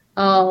in,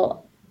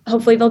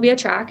 hopefully there'll be a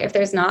track. If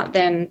there's not,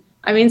 then,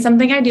 I mean,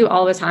 something I do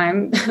all the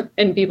time,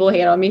 and people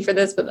hate on me for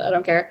this, but I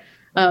don't care.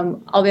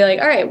 I'll be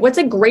like, all right, what's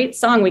a great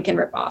song we can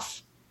rip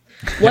off?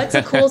 What's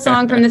a cool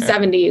song from the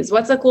 70s?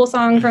 What's a cool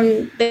song from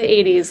the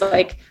 80s?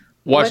 Like,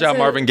 watch out,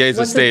 Marvin Gaye's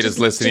estate is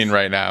listening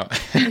right now.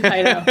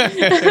 I know.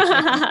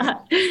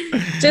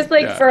 Just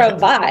like for a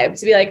vibe,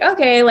 to be like,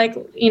 okay, like,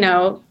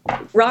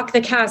 Rock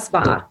the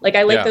Casbah. Like,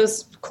 I like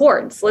those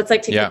chords. Let's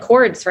like take the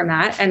chords from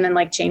that and then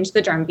like change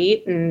the drum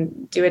beat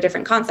and do a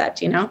different concept,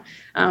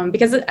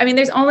 because I mean,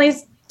 there's only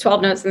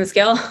 12 notes in the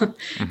scale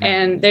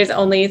and there's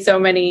only so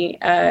many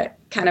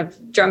kind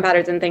of drum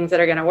patterns and things that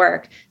are going to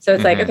work. So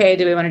it's like, okay,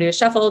 do we want to do a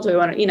shuffle? Do we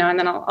want to, and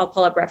then I'll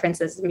pull up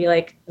references and be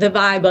like, the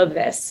vibe of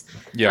this.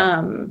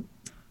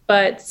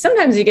 But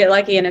sometimes you get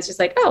lucky and it's just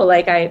like, oh,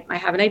 like I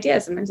have an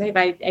idea. Sometimes I have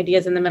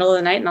ideas in the middle of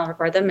the night and I'll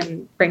record them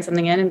and bring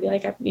something in and be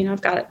like,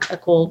 I've got a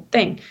cool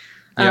thing.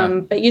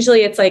 But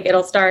usually it's like,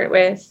 it'll start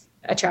with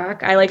a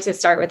track. I like to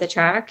start with a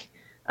track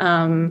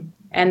and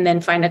then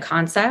find a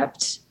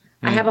concept.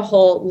 I have a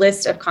whole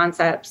list of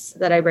concepts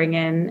that I bring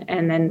in.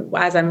 And then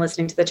as I'm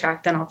listening to the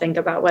track, then I'll think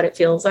about what it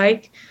feels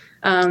like.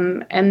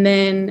 And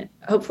then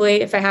hopefully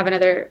if I have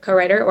another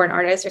co-writer or an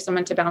artist or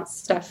someone to bounce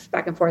stuff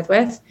back and forth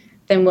with,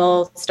 then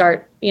we'll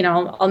start,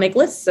 I'll make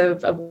lists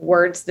of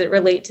words that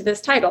relate to this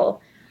title.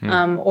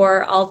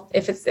 Or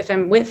if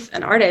I'm with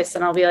an artist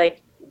and I'll be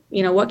like,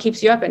 what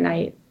keeps you up at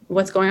night?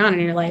 What's going on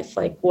in your life?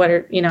 Like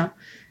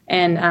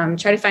and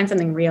try to find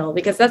something real,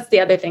 because that's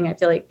the other thing I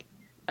feel like,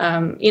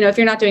 if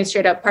you're not doing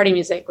straight up party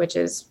music, which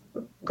is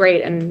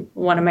great and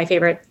one of my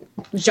favorite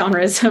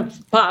genres of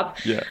pop,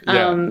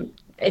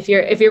 if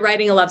you're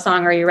writing a love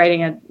song or you're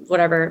writing an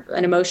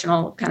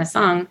emotional kind of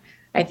song,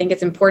 I think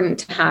it's important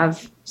to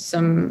have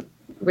some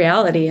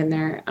reality in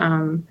there.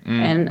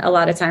 And a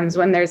lot of times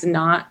when there's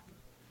not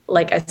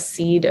like a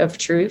seed of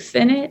truth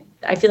in it,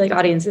 I feel like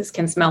audiences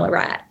can smell a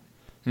rat.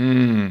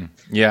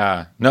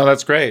 Yeah, no,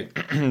 that's great.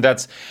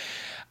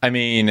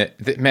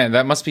 Man,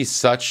 that must be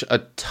such a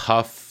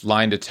tough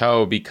line to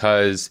toe,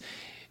 because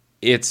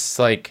it's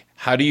like,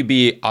 how do you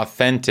be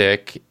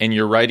authentic and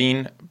you're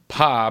writing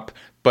pop,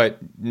 but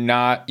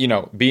not,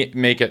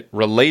 make it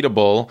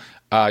relatable,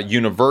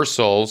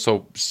 universal,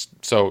 so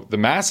the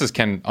masses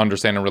can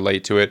understand and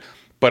relate to it,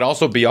 but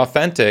also be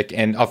authentic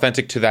and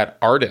authentic to that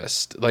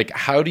artist. Like,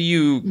 how do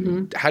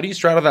you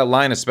straddle that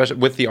line, especially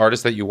with the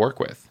artists that you work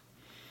with?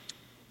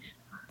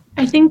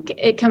 I think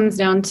it comes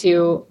down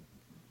to,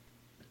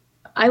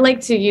 I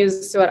like to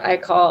use what I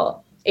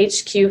call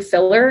HQ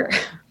filler,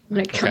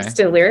 when it comes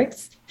to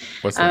lyrics,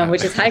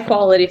 which is high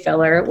quality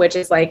filler, which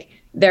is like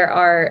there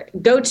are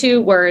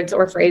go-to words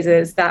or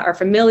phrases that are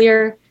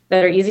familiar,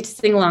 that are easy to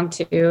sing along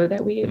to,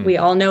 that we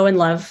all know and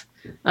love.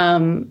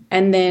 And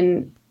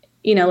then,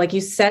 like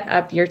you set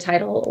up your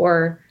title,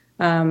 or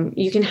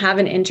you can have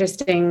an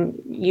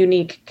interesting,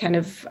 unique, kind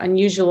of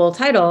unusual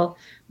title.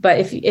 But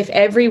if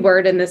every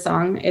word in the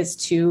song is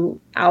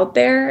too out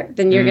there,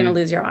 then you're going to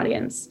lose your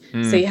audience.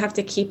 So you have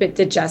to keep it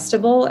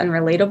digestible and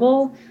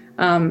relatable.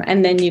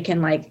 And then you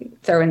can like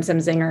throw in some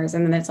zingers,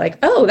 and then it's like,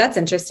 oh, that's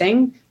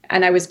interesting.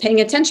 And I was paying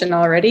attention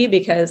already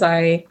because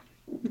I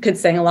could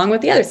sing along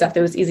with the other stuff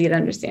that was easy to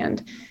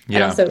understand. Yeah.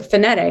 And also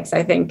phonetics,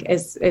 I think,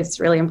 is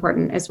really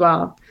important as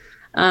well.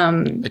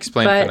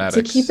 Explain phonetics.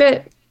 To keep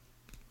it,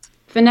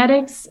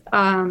 phonetics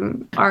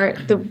are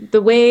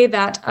the way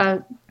that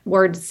a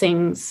word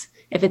sings,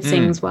 if it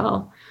sings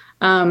well,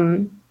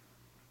 and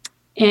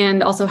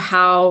also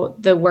how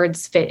the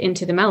words fit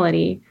into the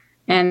melody.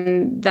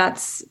 And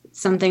that's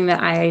something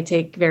that I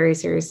take very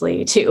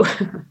seriously too.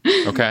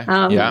 Okay.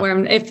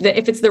 Where if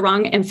it's the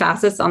wrong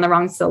emphasis on the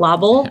wrong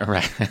syllable,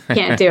 right.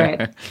 Can't do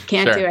it.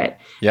 Can't do it.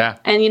 Yeah.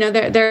 And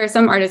there are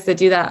some artists that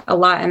do that a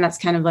lot, and that's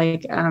kind of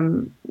like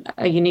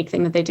a unique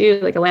thing that they do.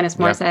 Like Alanis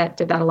Morissette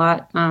did that a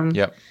lot.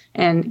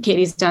 And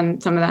Katie's done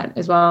some of that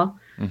as well.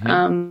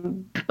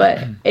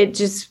 But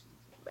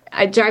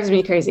it drives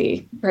me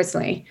crazy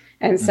personally.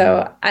 And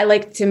so I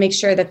like to make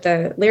sure that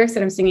the lyrics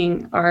that I'm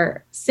singing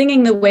are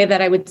singing the way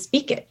that I would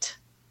speak it.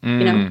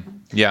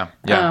 Yeah.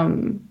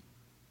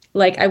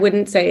 Like I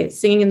wouldn't say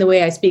singing in the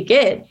way I speak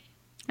it.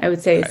 I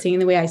would say singing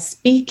the way I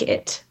speak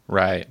it.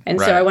 Right. And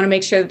so I want to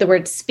make sure that the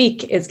word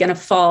speak is going to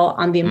fall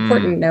on the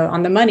important note,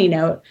 on the money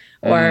note,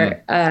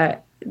 or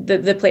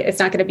the play. It's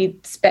not going to be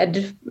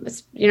sped.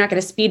 You're not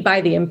going to speed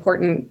by the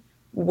important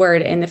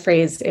word in the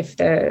phrase if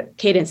the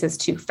cadence is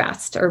too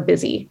fast or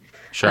busy.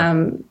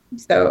 Sure.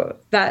 So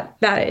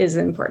that is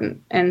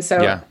important. And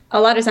so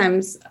a lot of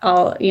times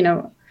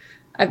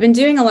I've been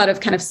doing a lot of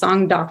kind of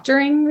song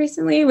doctoring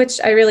recently, which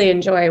I really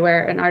enjoy,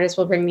 where an artist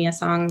will bring me a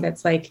song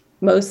that's like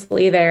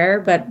mostly there,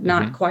 but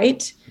not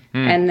quite.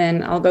 And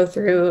then I'll go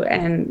through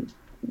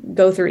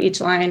each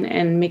line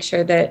and make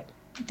sure that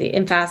the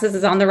emphasis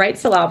is on the right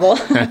syllable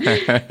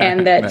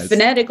and that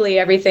phonetically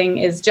everything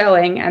is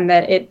gelling and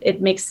that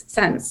it makes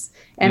sense,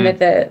 and that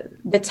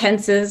the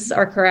tenses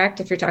are correct.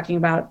 If you're talking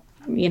about,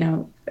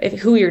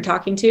 who you're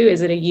talking to,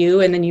 is it a you?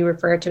 And then you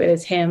refer to it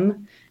as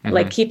him,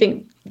 like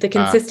keeping the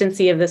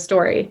consistency of the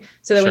story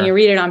so that when you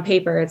read it on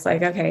paper, it's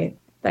like, okay,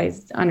 I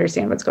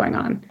understand what's going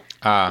on.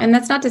 And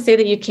that's not to say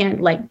that you can't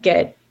like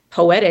get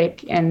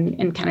poetic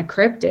and kind of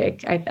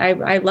cryptic.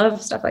 I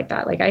love stuff like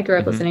that. Like I grew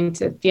up listening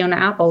to Fiona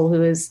Apple,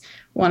 who is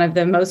one of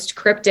the most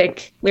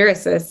cryptic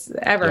lyricists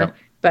ever. Yep.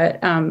 But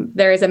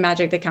there is a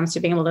magic that comes to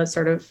being able to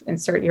sort of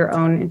insert your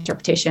own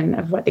interpretation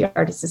of what the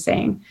artist is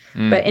saying.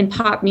 But in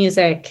pop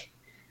music,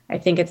 I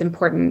think it's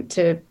important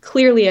to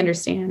clearly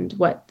understand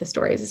what the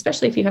story is,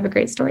 especially if you have a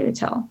great story to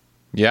tell.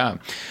 Yeah.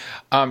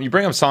 You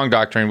bring up song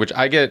doctrine, which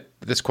I get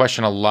this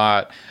question a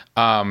lot.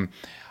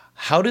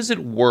 How does it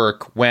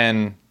work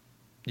when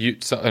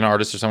an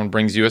artist or someone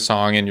brings you a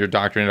song and you're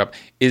doctoring it up?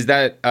 Is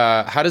that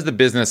how does the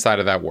business side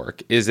of that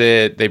work? Is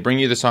it they bring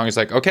you the song, it's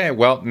like, okay,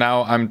 well,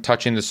 now I'm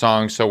touching the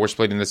song, so we're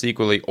splitting this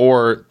equally,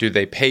 or do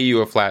they pay you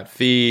a flat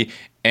fee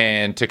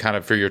and to kind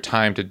of for your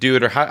time to do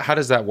it, or how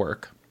does that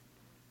work?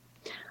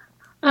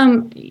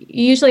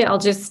 Usually I'll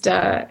just,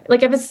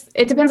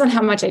 it depends on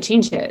how much I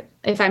change it.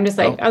 If I'm just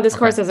like, this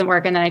chorus doesn't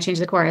work, and then I change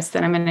the chorus,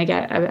 then I'm going to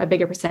get a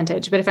bigger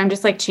percentage. But if I'm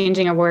just like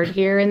changing a word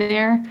here and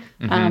there,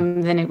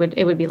 then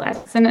it would be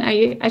less. And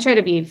I try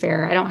to be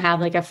fair. I don't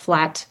have like a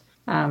flat,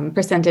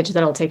 percentage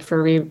that I'll take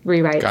for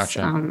rewrites.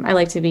 Gotcha. I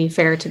like to be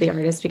fair to the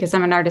artist because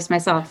I'm an artist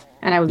myself,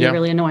 and I would be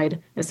really annoyed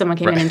if someone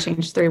came in and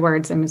changed 3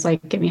 words and was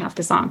like, give me half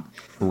the song.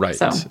 Right.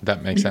 So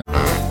that makes sense.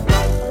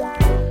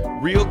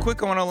 Real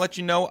quick, I want to let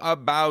you know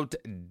about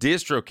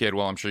DistroKid.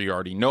 Well, I'm sure you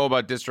already know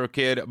about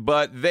DistroKid,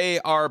 but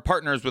they are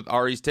partners with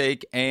Ari's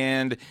Take,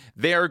 and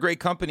they are a great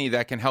company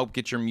that can help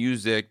get your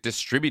music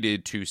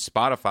distributed to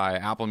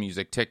Spotify, Apple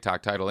Music,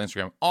 TikTok, Tidal,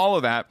 Instagram, all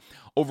of that.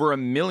 Over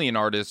 1 million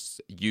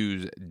artists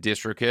use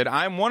DistroKid.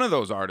 I'm one of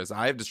those artists.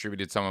 I have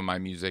distributed some of my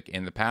music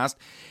in the past.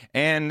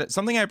 And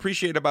something I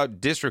appreciate about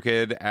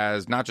DistroKid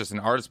as not just an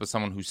artist, but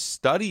someone who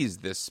studies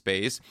this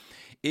space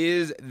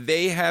is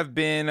they have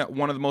been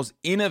one of the most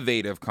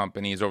innovative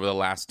companies over the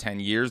last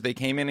 10 years. They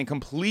came in and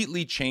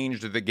completely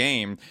changed the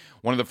game.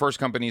 One of the first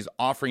companies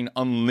offering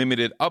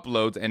unlimited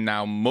uploads, and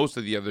now most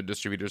of the other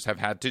distributors have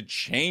had to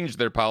change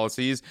their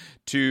policies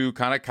to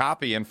kind of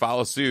copy and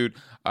follow suit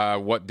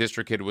what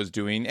DistroKid was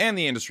doing, and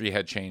the industry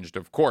had changed,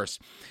 of course.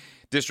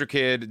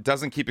 DistroKid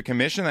doesn't keep a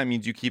commission. That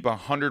means you keep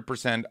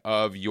 100%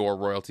 of your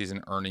royalties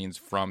and earnings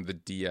from the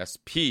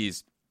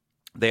DSPs.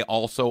 They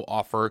also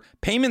offer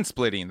payment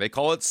splitting. They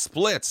call it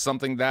splits,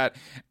 something that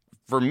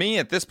for me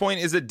at this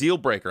point is a deal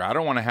breaker. I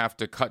don't want to have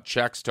to cut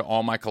checks to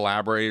all my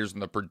collaborators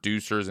and the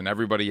producers and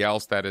everybody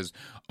else that is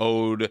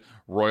owed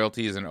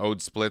royalties and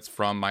owed splits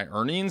from my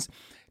earnings.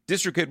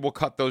 DistroKid will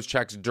cut those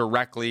checks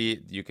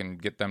directly. You can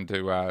get them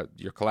to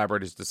your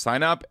collaborators to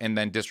sign up, and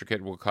then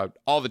DistroKid will cut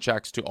all the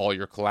checks to all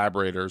your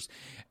collaborators.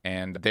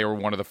 And they were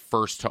one of the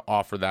first to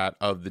offer that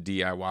of the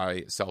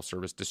DIY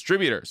self-service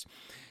distributors.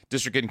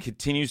 DistroKid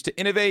continues to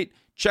innovate.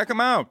 Check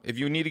them out. If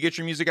you need to get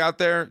your music out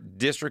there,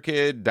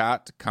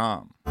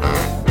 distrokid.com.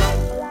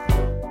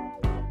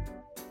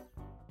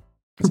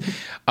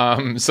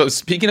 So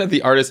speaking of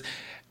the artist,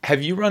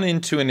 have you run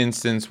into an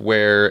instance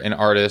where an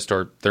artist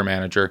or their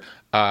manager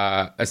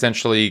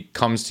essentially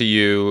comes to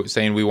you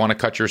saying, we want to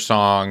cut your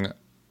song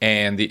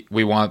and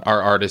we want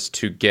our artist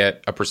to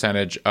get a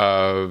percentage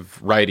of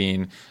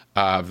writing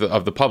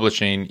of the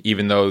publishing,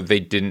 even though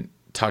they didn't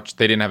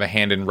have a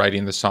hand in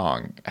writing the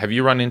song? Have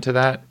you run into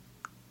that?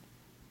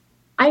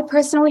 I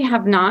personally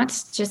have not,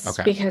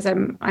 just because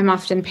I'm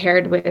often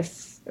paired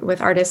with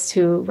artists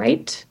who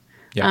write.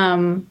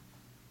 Yeah.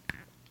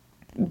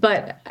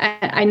 But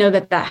I know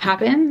that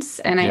happens,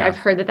 and I've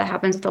heard that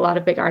happens with a lot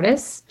of big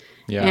artists.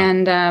 Yeah.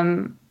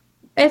 And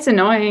it's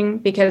annoying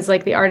because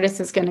like the artist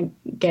is going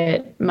to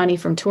get money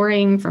from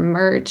touring, from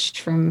merch,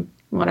 from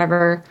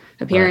whatever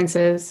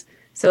appearances. Right.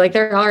 So like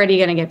they're already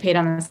going to get paid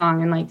on the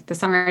song, and like the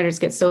songwriters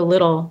get so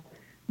little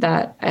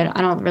that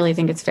I don't really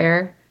think it's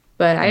fair.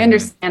 But I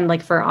understand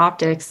like for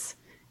optics.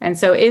 And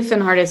so if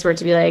an artist were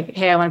to be like,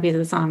 hey, I want a piece of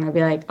the song, I'd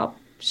be like, oh,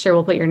 sure,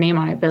 we'll put your name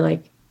on it, but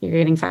like you're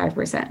getting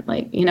 5%,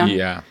 like, you know?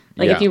 Yeah.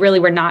 Like if you really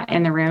were not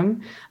in the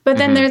room. But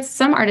then there's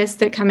some artists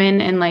that come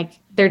in and like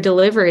their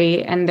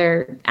delivery and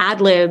their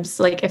ad libs,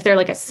 like if they're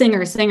like a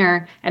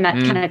singer, and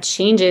that kind of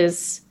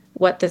changes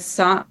what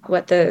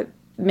the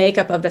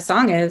makeup of the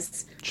song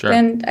is. Sure.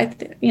 Then I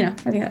think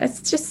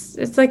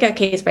it's like a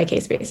case by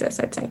case basis,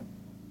 I'd say.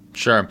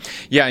 Sure.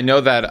 Yeah, I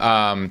know that,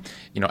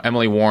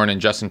 Emily Warren and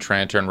Justin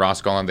Tranter and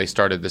Ross Golan, they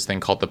started this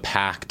thing called the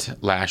Pact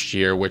last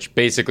year, which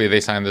basically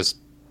they signed this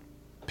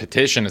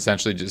petition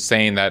essentially just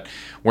saying that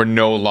we're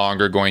no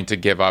longer going to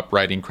give up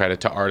writing credit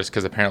to artists,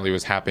 because apparently it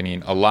was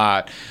happening a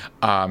lot.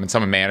 And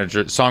some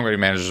songwriting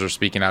managers are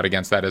speaking out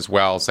against that as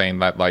well, saying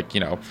that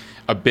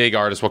a big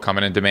artist will come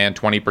in and demand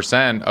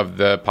 20% of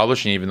the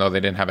publishing, even though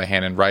they didn't have a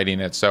hand in writing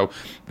it. So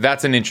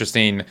that's an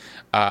interesting,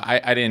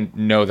 I didn't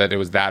know that it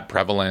was that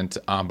prevalent,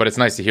 but it's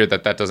nice to hear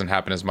that doesn't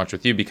happen as much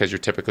with you, because you're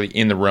typically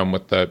in the room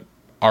with the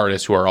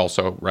artists who are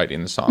also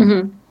writing the song.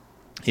 Mm-hmm.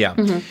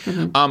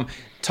 Yeah.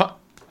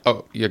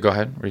 Oh, yeah, go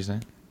ahead. What are you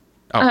saying?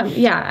 Oh.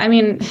 Yeah, I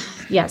mean,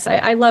 yes,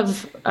 I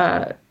love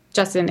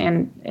Justin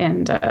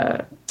and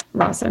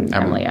Ross and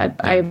Emily.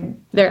 I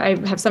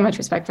have so much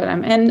respect for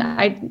them, and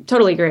I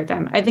totally agree with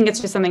them. I think it's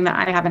just something that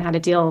I haven't had to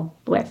deal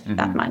with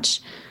that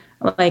much.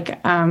 Like, if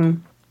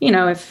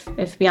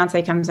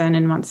Beyonce comes in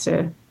and wants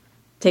to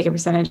take a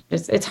percentage,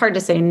 it's hard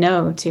to say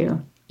no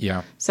to.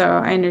 Yeah. So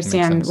I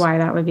understand why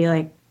that would be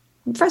like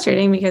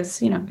frustrating,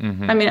 because I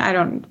mean, I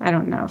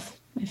don't know if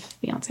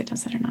Beyonce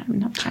does that or not. I'm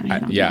not trying to.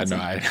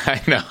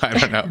 I know. I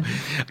don't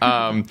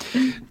know.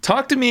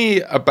 Talk to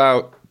me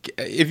about,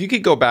 if you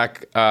could go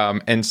back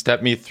and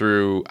step me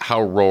through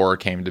how Roar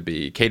came to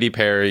be. Katy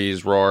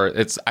Perry's Roar.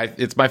 It's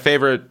my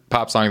favorite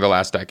pop song of the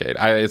last decade.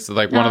 It's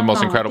like one of the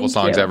most incredible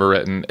songs ever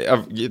written.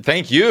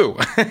 Thank you.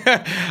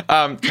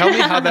 Tell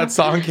me how that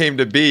song came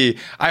to be.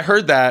 I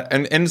heard that,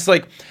 and it's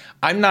like,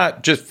 I'm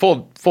not, just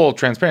full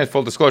transparency,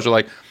 full disclosure,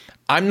 like,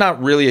 I'm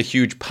not really a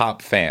huge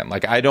pop fan.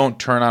 Like, I don't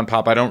turn on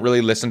pop. I don't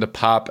really listen to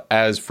pop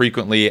as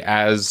frequently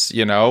as,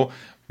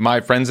 my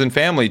friends and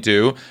family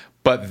do.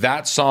 But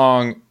that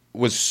song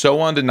was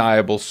so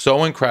undeniable,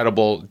 so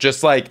incredible.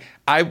 Just like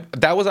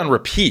that was on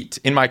repeat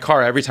in my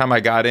car every time I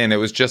got in. It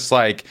was just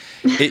like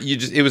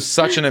it was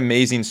such an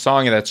amazing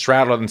song, and that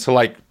straddled into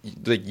like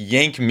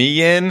yank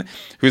me in,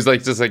 who's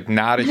like just like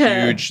not a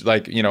huge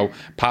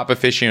pop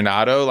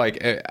aficionado.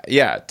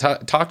 Like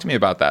talk to me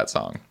about that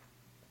song.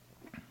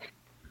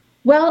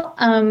 Well,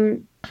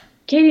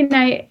 Katie and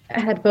I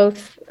had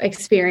both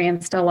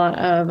experienced a lot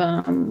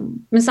of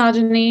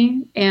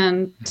misogyny,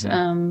 and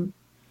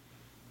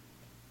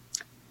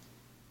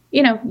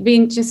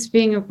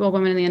being a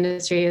woman in the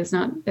industry is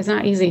not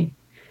easy.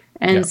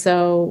 And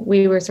so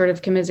we were sort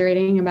of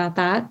commiserating about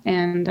that.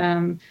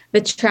 And the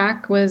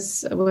track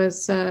was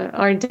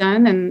already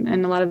done,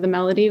 and a lot of the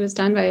melody was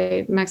done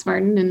by Max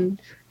Martin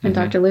and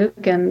Dr.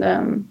 Luke.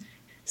 And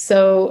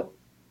so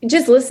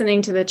just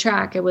listening to the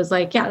track, it was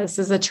like, yeah, this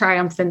is a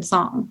triumphant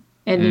song.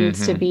 It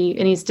needs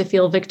to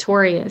feel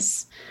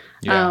victorious.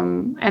 Yeah.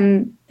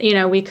 And,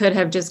 we could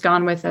have just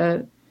gone with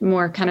a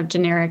more kind of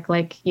generic,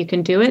 like, you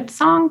can do it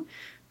song.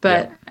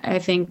 But I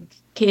think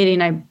Katie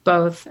and I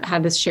both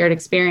had this shared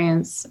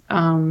experience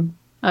of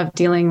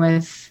dealing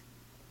with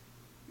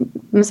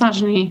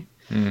misogyny.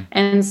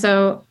 And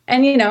so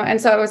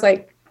it was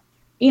like,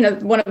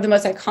 one of the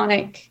most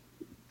iconic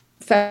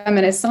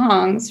feminist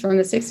songs from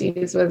the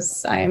 60s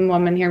was I Am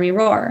Woman, Hear Me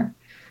Roar.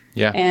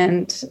 Yeah.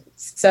 And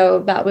so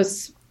that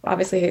was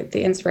obviously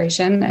the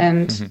inspiration,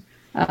 and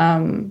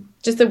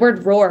just the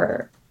word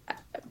roar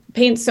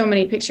paints so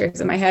many pictures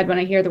in my head. When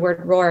I hear the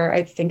word roar,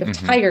 I think of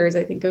tigers,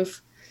 I think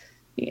of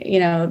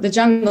the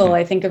jungle,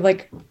 I think of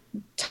like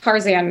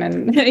Tarzan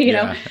and,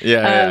 and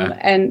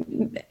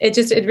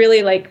it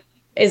really like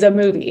is a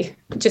movie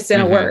just in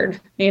a word,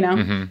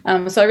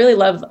 So I really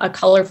love a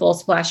colorful,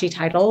 splashy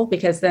title,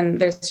 because then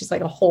there's just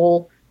like a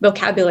whole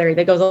vocabulary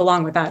that goes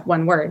along with that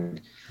one word.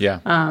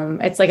 Yeah.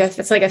 It's like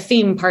a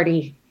theme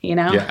party,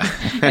 Yeah.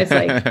 It's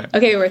like,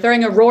 okay, we're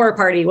throwing a roar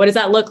party. What does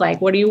that look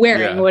like? What are you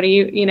wearing? Yeah. What are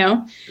you,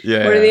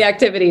 what are the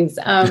activities?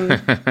 And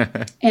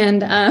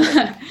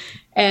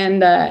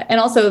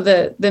also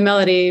the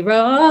melody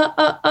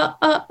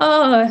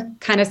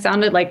kind of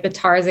sounded like the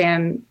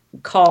Tarzan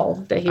call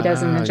that he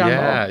does in the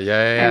jungle.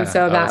 Yeah. And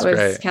so that was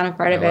great. kind of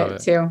part of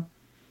it too.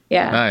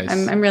 Yeah.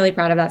 Nice. I'm really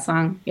proud of that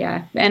song.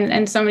 Yeah.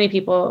 And so many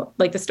people,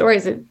 like the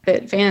stories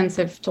that fans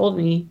have told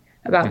me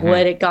about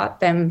what it got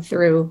them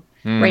through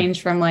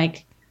range from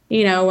like,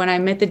 when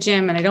I'm at the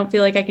gym and I don't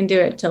feel like I can do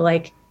it, to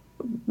like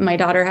my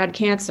daughter had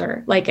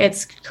cancer. Like,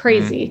 it's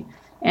crazy.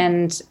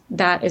 And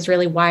that is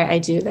really why I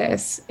do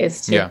this,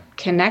 is to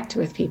connect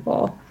with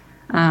people.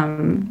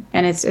 And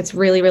it's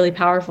really, really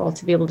powerful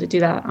to be able to do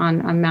that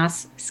on a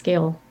mass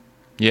scale.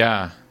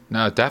 Yeah,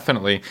 no,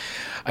 definitely.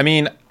 I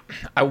mean,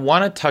 I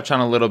want to touch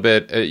on a little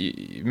bit,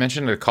 you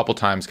mentioned it a couple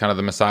times, kind of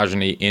the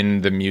misogyny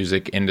in the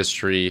music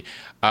industry.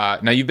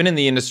 Now, you've been in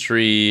the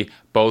industry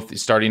both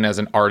starting as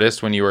an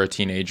artist when you were a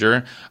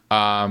teenager,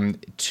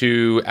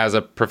 to as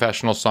a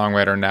professional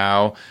songwriter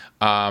now.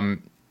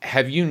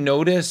 Have you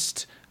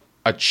noticed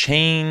a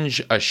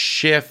change, a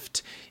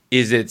shift?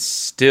 Is it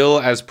still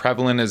as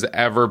prevalent as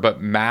ever, but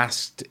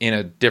masked in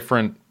a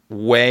different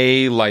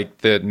way, like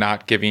the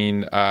not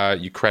giving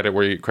you credit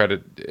where your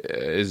credit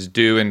is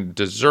due and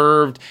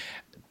deserved?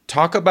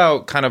 Talk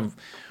about kind of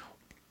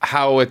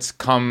how it's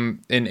come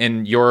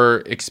in your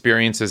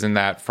experiences in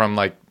that, from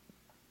like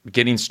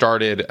getting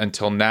started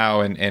until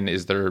now, and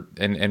is there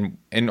and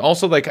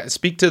also like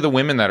speak to the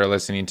women that are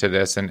listening to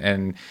this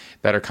and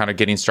that are kind of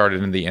getting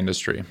started in the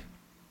industry.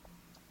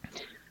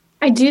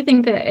 I do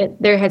think that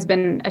there has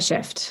been a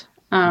shift,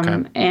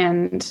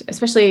 and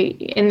especially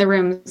in the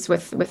rooms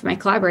with my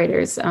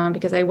collaborators,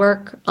 because I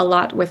work a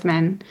lot with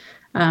men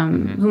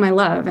whom I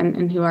love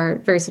and who are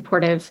very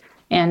supportive.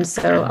 And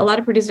so a lot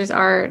of producers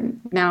are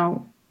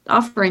now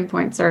offering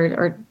points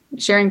or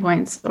sharing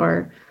points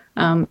or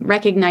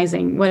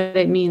recognizing what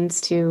it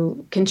means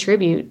to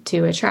contribute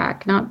to a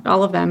track. Not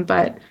all of them,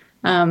 but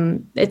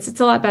it's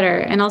a lot better.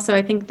 And also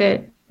I think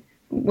that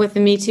with the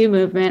Me Too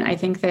movement, I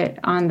think that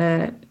on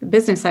the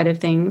business side of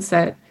things,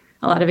 that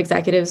a lot of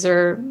executives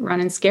are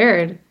running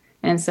scared.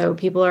 And so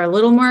people are a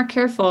little more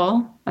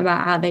careful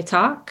about how they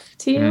talk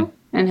to you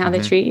and how they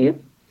treat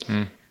you.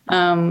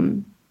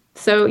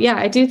 So yeah,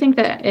 I do think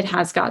that it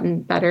has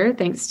gotten better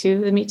thanks to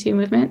the Me Too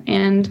movement.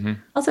 And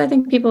also I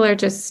think people are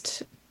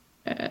just,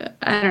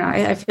 I don't know,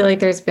 I feel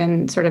like there's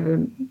been sort of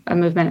a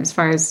movement as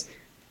far as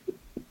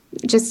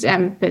just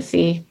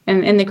empathy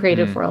in the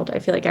creative world. I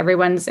feel like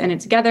everyone's in it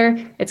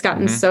together. It's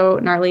gotten so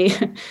gnarly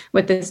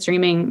with the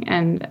streaming,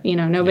 and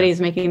nobody's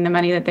making the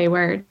money that they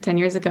were 10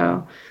 years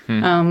ago.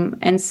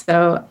 And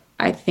so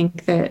I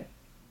think that,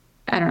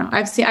 I don't know,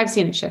 I've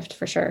seen a shift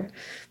for sure.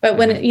 But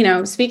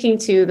when speaking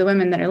to the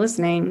women that are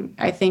listening,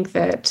 I think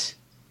that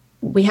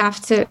you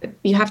have to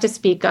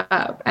speak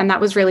up, and that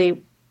was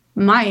really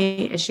my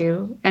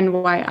issue and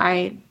why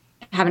I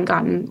haven't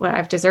gotten what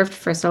I've deserved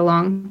for so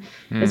long,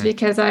 is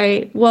because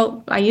I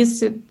used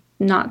to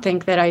not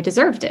think that I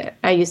deserved it.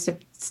 I used to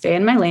stay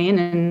in my lane,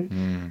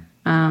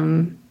 and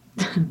I'm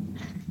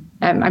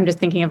just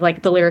thinking of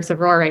like the lyrics of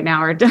Roar right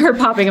now are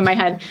popping in my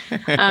head.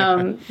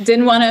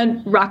 Didn't want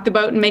to rock the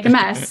boat and make a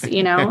mess, Right.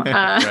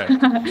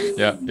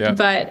 Yeah.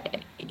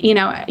 But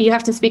you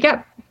have to speak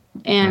up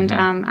and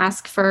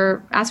ask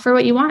for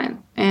what you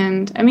want.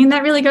 And I mean,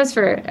 that really goes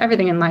for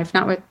everything in life,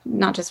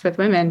 not just with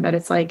women, but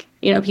it's like,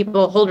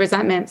 people hold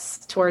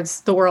resentments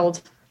towards the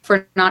world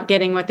for not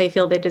getting what they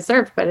feel they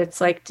deserve. But it's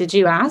like, did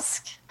you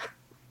ask?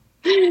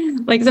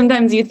 Like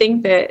sometimes you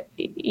think that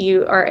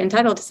you are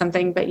entitled to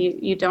something, but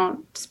you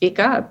don't speak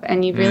up,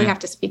 and you really have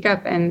to speak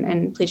up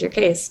and plead your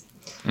case.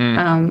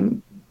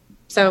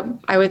 So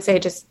I would say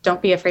just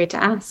don't be afraid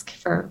to ask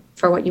for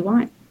what you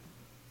want.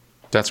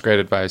 That's great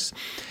advice.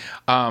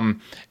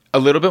 A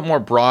little bit more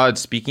broad,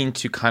 speaking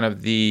to kind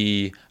of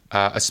the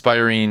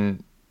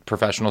aspiring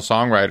professional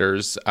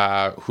songwriters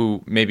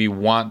who maybe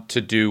want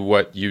to do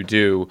what you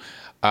do,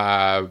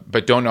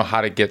 but don't know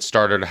how to get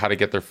started or how to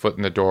get their foot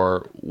in the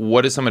door.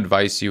 What is some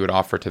advice you would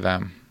offer to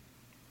them?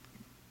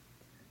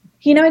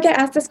 I get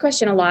asked this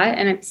question a lot,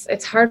 and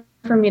it's hard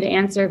for me to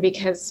answer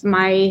because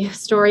my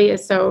story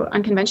is so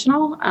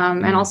unconventional,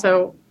 and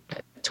also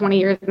 20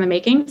 years in the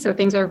making. So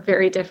things are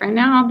very different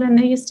now than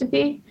they used to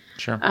be.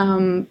 Sure.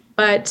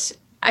 But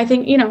I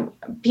think,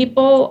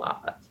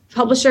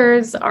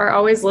 publishers are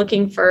always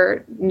looking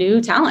for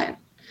new talent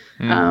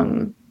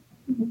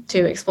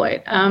to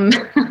exploit. And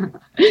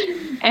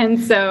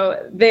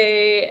so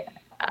they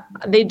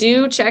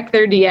do check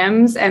their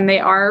DMs, and they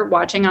are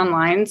watching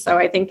online. So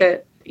I think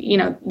that,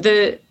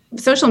 the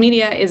social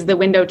media is the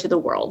window to the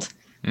world.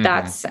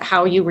 That's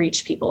how you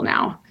reach people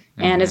now.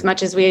 And as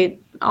much as we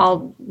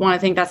all want to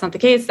think that's not the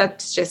case,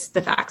 that's just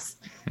the facts.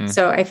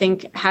 So I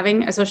think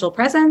having a social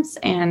presence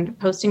and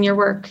posting your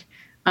work,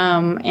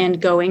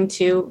 and going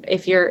to,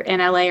 if you're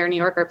in LA or New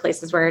York or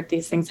places where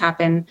these things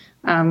happen,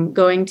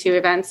 going to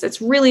events,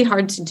 it's really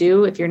hard to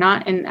do if you're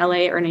not in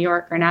LA or New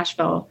York or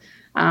Nashville.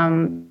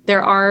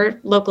 There are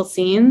local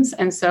scenes.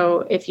 And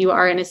so if you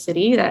are in a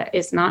city that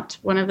is not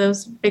one of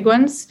those big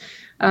ones,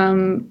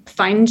 find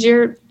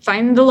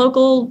the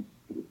local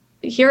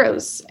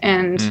heroes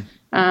and,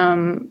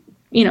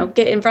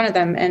 get in front of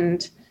them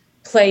and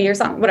play your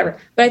song, whatever.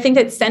 But I think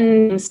that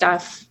sending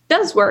stuff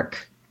does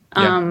work.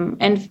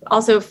 And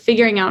also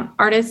figuring out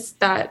artists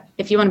that,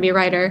 if you want to be a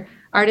writer,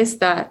 artists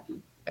that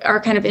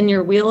are kind of in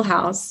your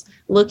wheelhouse,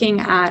 looking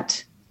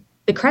at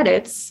the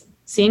credits,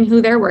 seeing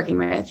who they're working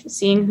with,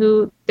 seeing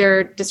who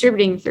they're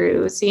distributing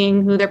through,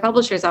 seeing who their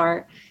publishers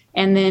are,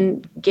 and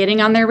then getting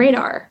on their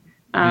radar.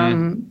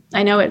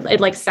 I know it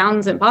like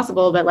sounds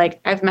impossible, but like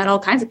I've met all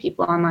kinds of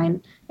people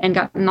online and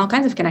gotten all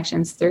kinds of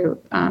connections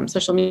through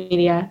social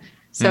media.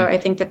 So I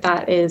think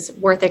that is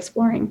worth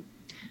exploring.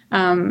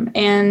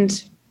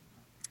 And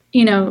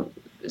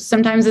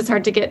sometimes it's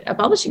hard to get a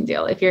publishing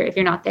deal if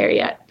you're not there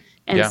yet.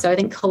 And so I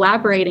think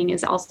collaborating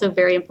is also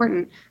very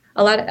important.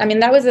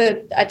 That was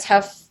a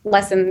tough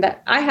lesson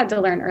that I had to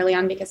learn early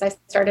on, because I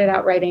started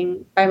out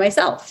writing by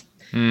myself.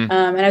 And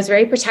I was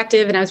very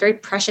protective and I was very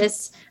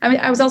precious.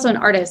 I was also an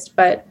artist,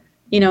 but,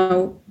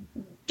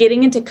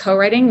 getting into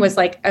co-writing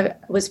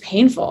was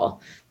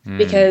painful.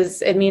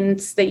 Because it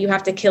means that you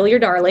have to kill your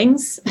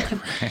darlings,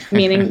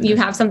 meaning you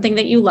have something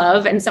that you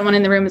love and someone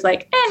in the room is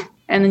like,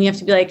 and then you have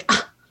to be like,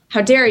 oh,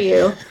 how dare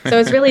you? So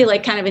it's really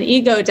like kind of an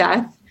ego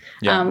death.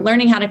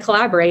 Learning how to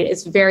collaborate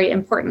is very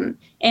important.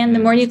 And the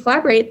more you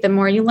collaborate, the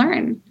more you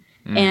learn.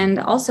 And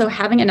also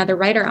having another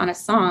writer on a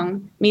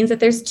song means that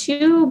there's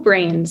two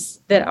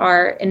brains that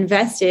are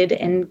invested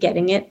in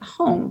getting it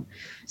home.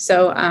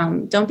 So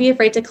don't be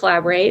afraid to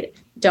collaborate.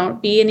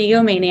 Don't be an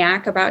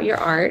egomaniac about your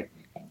art.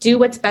 Do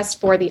what's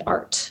best for the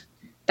art.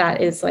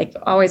 That is like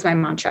always my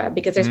mantra,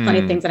 because there's plenty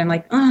of things that I'm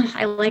like, oh,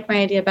 I like my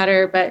idea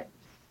better, but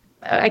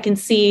I can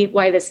see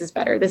why this is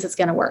better. This is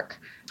going to work.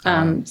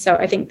 So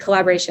I think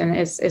collaboration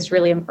is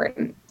really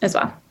important as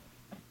well.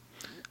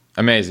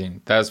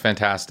 Amazing. That was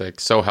fantastic.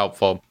 So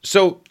helpful.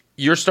 So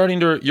you're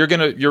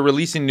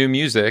releasing new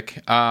music,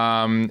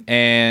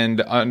 and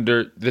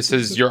this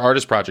is your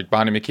artist project,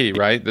 Bonnie McKee,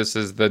 right? This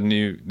is the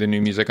new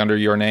music under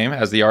your name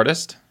as the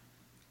artist.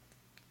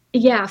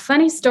 Yeah,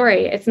 funny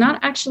story. It's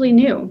not actually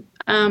new.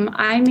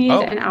 I made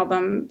an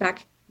album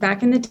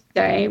back in the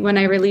day when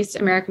I released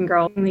American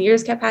Girl, and the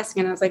years kept passing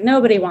and I was like,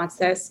 nobody wants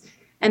this.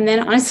 And then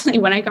honestly,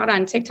 when I got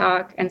on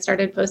TikTok and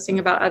started posting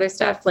about other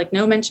stuff, like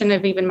no mention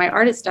of even my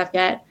artist stuff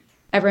yet,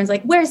 everyone's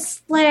like, where's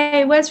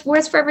Slay? Where's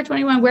Forever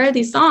 21? Where are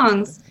these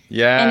songs?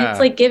 Yeah. And it's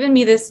like given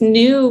me this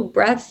new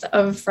breath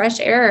of fresh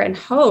air and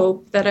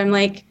hope that I'm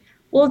like,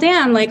 well,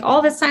 damn, like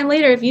all this time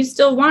later, if you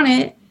still want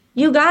it,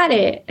 you got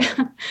it.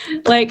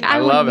 Like I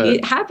would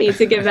be happy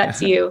to give that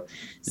to you.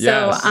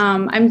 So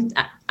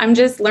I'm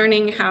just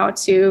learning how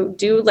to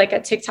do like a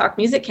TikTok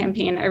music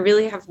campaign. I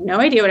really have no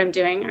idea what I'm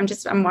doing.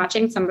 I'm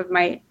watching some of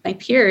my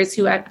peers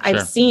who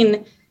I've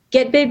seen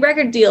get big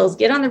record deals,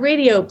 get on the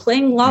radio,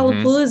 playing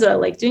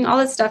Lollapalooza, like doing all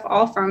this stuff,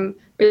 all from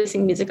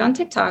releasing music on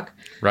TikTok.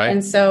 Right.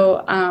 And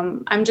so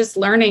I'm just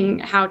learning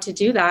how to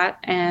do that,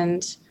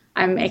 and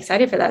I'm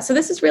excited for that. So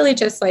this is really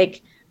just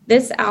like,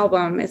 this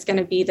album is going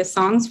to be the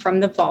songs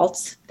from the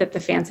vault that the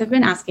fans have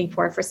been asking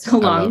for so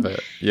long. I love it.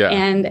 Yeah.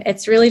 And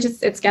it's really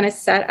it's going to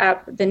set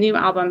up the new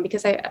album,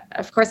 because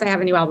of course I have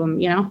a new album,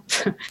 Yeah,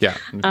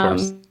 of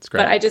course. It's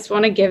great. But I just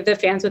want to give the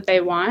fans what they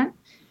want,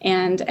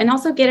 and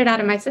also get it out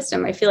of my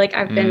system. I feel like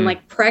I've been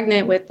like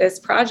pregnant with this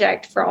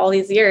project for all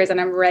these years, and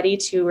I'm ready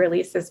to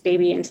release this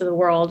baby into the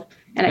world.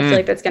 And I feel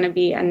like that's going to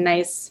be a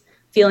nice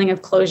feeling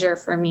of closure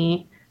for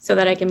me, so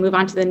that I can move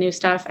on to the new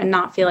stuff and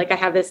not feel like I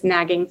have this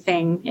nagging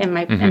thing in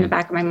the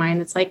back of my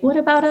mind. It's like, what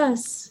about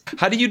us?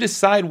 How do you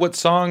decide what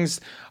songs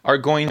are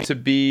going to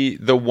be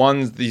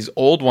these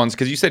old ones?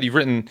 Because you said you've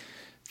written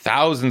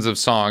thousands of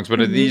songs,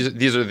 but are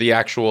these are the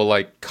actual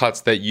like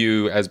cuts that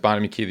you, as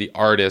Bonnie McKee, the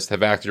artist,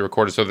 have actually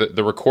recorded. So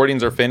the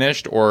recordings are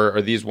finished, or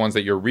are these ones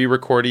that you're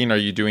re-recording? Are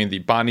you doing the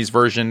Bonnie's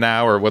version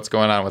now, or what's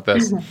going on with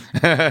this?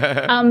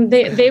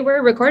 They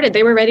were recorded.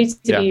 They were ready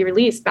to be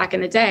released back in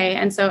the day.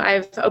 And so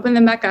I've opened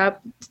them back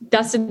up,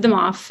 dusted them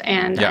off,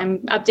 and I'm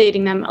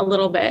updating them a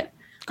little bit.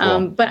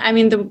 Cool. But I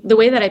mean, the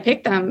way that I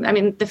picked them, I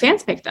mean, the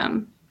fans picked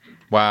them.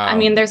 Wow. I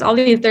mean, there's all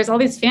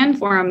these fan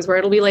forums where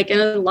it'll be like in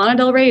a Lana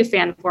Del Rey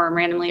fan forum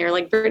randomly, or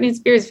like Britney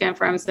Spears fan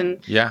forums. And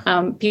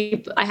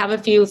I have a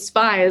few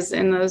spies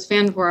in those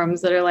fan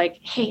forums that are like,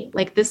 hey,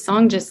 like this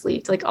song just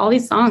leaked. Like all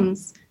these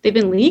songs, they've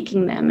been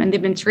leaking them and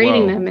they've been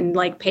trading them and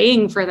like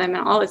paying for them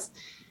and all this.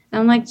 And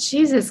I'm like,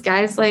 Jesus,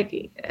 guys,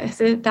 like, is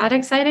it that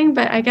exciting?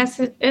 But I guess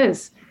it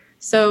is.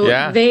 So so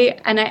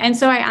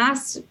I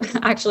asked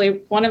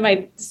actually one of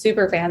my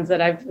super fans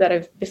that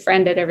I've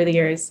befriended over the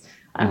years.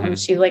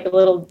 She's like a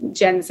little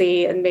Gen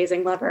Z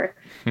amazing lover.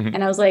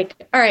 And I was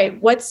like, all right,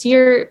 what's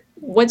your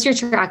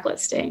track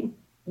listing?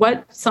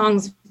 what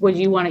songs would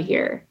you want to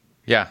hear?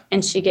 Yeah.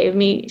 And she gave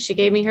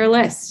me her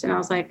list, and I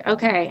was like,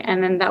 okay.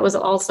 And then that was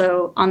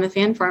also on the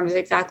fan forums,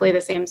 exactly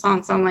the same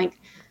song. So I'm like,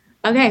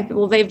 okay,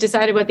 well, they've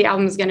decided what the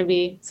album is going to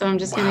be. So I'm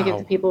just going to give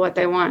the people what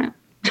they want.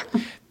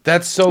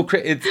 That's so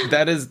crazy.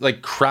 That is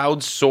like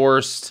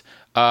crowdsourced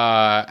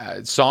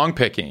song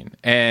picking,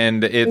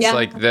 and it's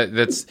like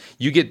that's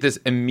you get this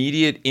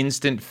immediate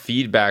instant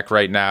feedback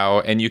right now,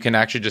 and you can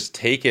actually just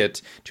take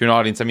it to an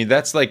audience. I mean,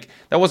 that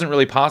wasn't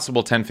really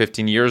possible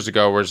 10-15 years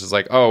ago, where it's just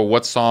like, oh,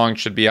 what song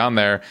should be on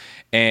there,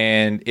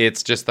 and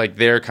it's just like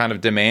they're kind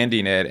of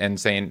demanding it and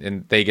saying,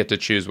 and they get to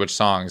choose which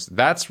songs.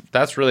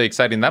 That's really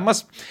exciting. That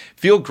must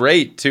feel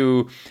great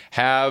to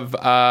have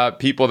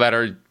people that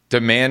are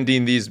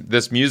demanding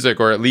this music,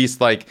 or at least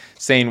like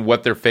saying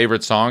what their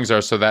favorite songs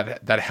are, so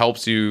that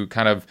helps you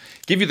kind of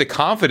give you the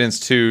confidence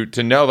to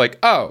know, like,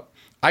 oh,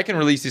 I can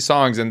release these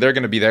songs and they're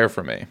going to be there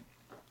for me.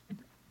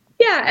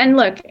 Yeah, and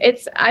look,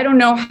 I don't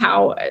know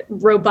how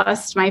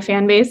robust my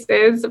fan base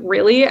is,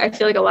 really. I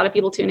feel like a lot of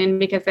people tune in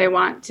because they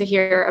want to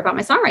hear about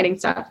my songwriting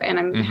stuff, and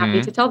I'm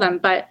happy to tell them,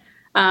 but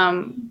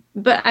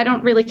I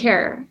don't really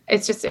care.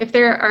 It's just, if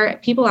there are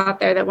people out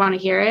there that want to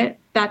hear it,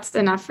 that's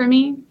enough for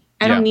me.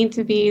 I don't need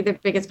to be the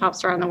biggest pop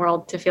star in the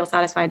world to feel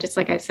satisfied, just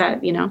like I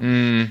said,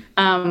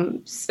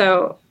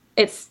 So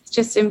it's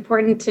just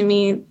important to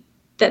me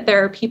that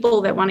there are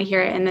people that want to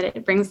hear it and that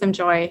it brings them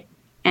joy.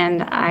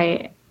 And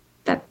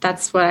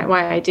that's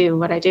why I do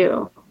what I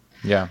do.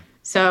 Yeah.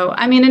 So,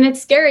 I mean, and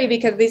it's scary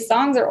because these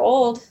songs are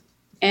old.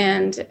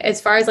 And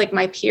as far as like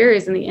my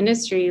peers in the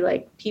industry,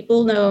 like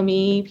people know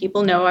me,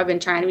 people know I've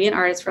been trying to be an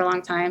artist for a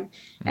long time.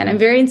 And I'm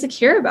very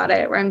insecure about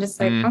it, where I'm just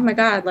like, oh my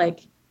God, like,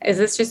 is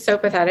this just so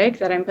pathetic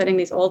that I'm putting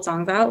these old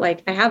songs out?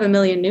 Like, I have a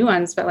million new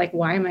ones, but like,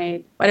 why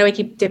do I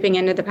keep dipping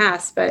into the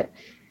past? But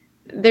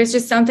there's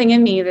just something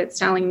in me that's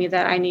telling me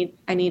that I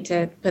need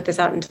to put this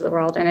out into the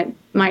world, and it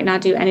might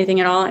not do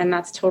anything at all. And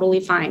that's totally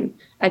fine.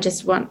 I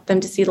just want them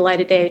to see the light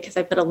of day, because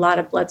I put a lot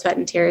of blood, sweat,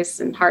 and tears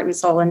and heart and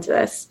soul into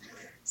this.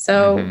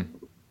 So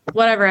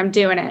whatever, I'm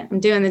doing it. I'm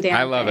doing the damn thing.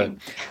 I love it.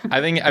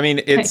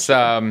 It's,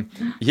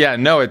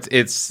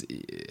 it's,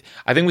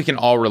 I think we can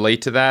all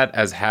relate to that,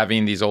 as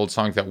having these old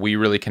songs that we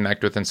really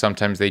connect with, and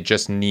sometimes they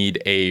just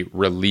need a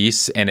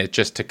release, and it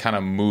just to kind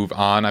of move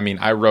on. I mean,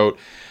 I wrote,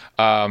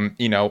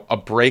 a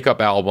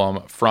breakup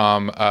album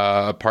from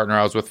a partner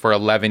I was with for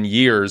 11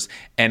 years,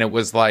 and it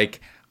was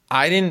like,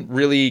 I didn't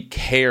really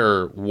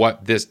care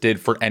what this did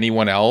for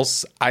anyone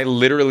else. I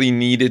literally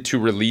needed to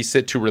release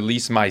it to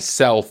release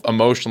myself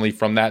emotionally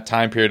from that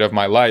time period of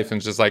my life. And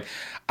it's just like,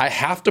 I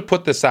have to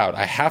put this out.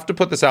 I have to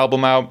put this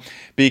album out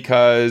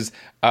because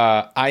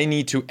I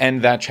need to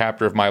end that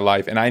chapter of my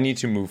life, and I need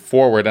to move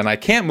forward. And I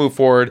can't move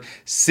forward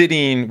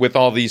sitting with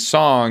all these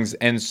songs.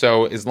 And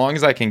so as long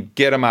as I can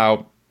get them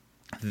out,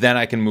 then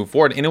I can move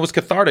forward. And it was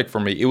cathartic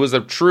for me. It was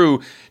a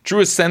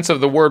truest sense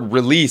of the word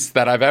release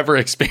that I've ever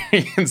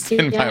experienced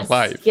in my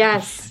life.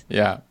 Yes.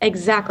 Yeah.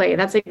 Exactly.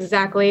 That's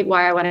exactly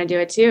why I want to do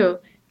it too.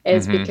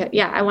 Is because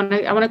I want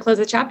to close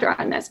a chapter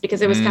on this,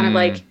 because it was kind of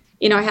like,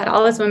 I had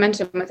all this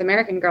momentum with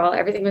American Girl.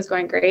 Everything was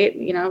going great,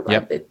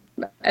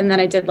 and then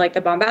I did like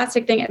the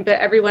bombastic thing, but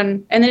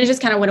and then it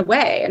just kind of went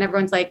away, and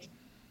everyone's like,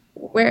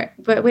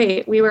 but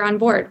wait, we were on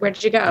board. Where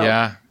did you go?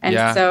 Yeah.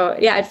 And so,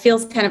 it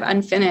feels kind of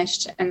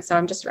unfinished. And so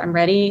I'm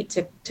ready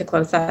to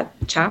close that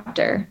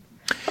chapter.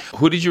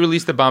 Who did you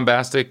release the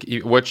bombastic?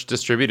 Which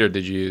distributor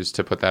did you use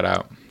to put that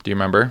out? Do you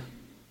remember?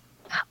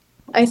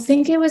 I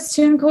think it was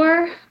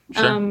TuneCore.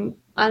 Sure.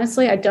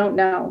 Honestly, I don't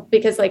know,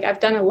 because like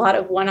I've done a lot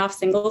of one-off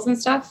singles and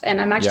stuff,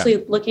 and I'm actually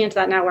looking into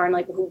that now, where I'm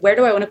like, where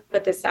do I want to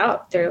put this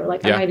out through?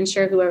 Like, I'm not even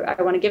sure who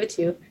I want to give it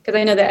to, because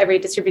I know that every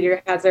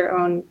distributor has their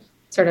own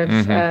sort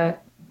of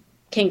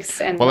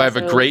kinks. And I have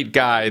a great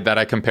guide that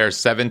I compare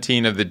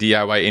 17 of the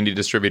DIY indie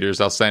distributors.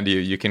 I'll send you.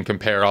 You can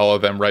compare all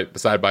of them right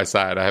side by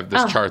side. I have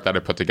this chart that I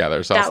put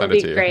together, so I'll send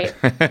it to you.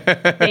 That would be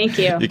great. Thank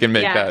you. You can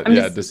make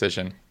that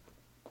decision.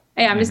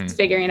 Yeah, I'm just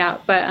figuring it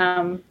out.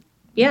 But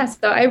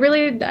so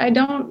I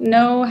don't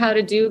know how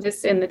to do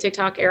this in the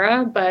TikTok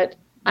era, but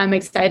I'm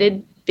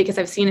excited because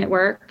I've seen it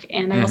work.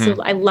 And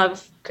I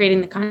love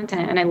creating the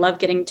content, and I love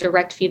getting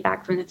direct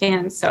feedback from the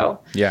fans. So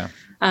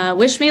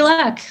wish me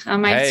luck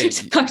on my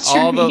TikTok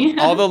journey.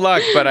 all the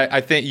luck, but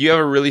I think you have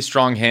a really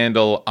strong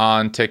handle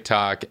on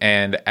TikTok,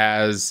 and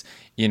as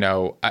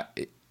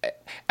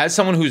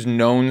someone who's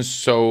known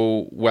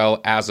so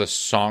well as a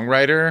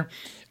songwriter,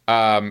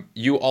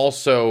 you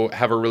also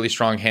have a really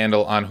strong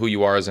handle on who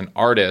you are as an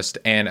artist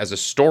and as a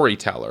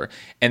storyteller.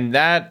 And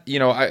that,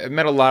 I've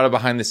met a lot of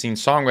behind the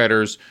scenes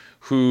songwriters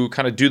who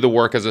kind of do the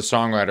work as a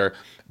songwriter.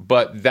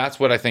 But that's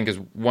what I think is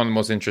one of the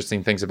most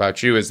interesting things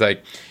about you, is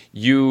like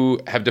you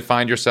have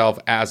defined yourself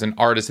as an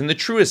artist in the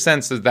truest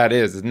sense that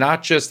is,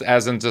 not just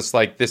as in just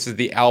like, this is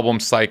the album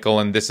cycle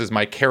and this is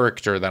my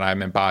character that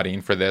I'm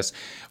embodying for this,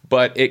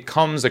 but it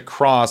comes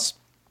across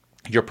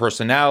your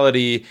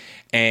personality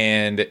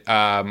and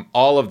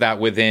all of that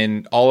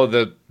within all of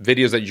the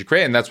videos that you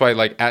create. And that's why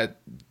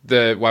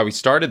why we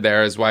started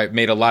there is why it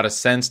made a lot of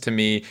sense to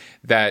me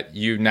that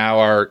you now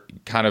are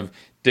kind of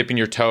dipping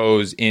your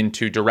toes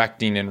into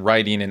directing and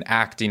writing and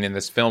acting in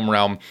this film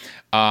realm,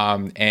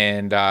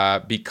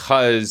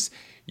 because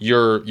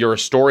you're a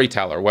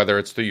storyteller, whether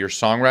it's through your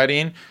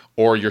songwriting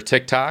or your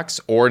TikToks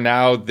or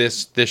now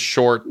this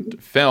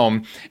short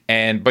film,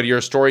 but you're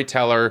a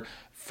storyteller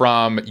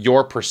from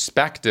your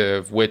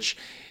perspective, which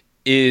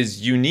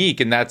is unique,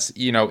 and that's,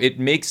 it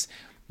makes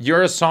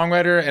you're a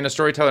songwriter and a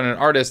storyteller and an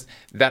artist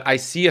that I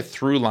see a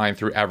through line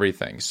through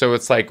everything. So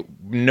it's like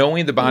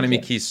knowing the Bonnie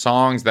McKee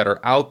songs that are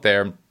out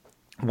there,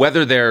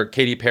 whether they're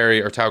Katy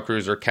Perry or Tao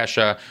Cruz or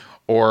Kesha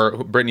or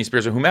Britney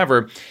Spears or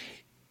whomever,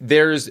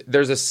 there's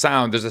a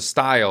sound, there's a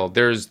style,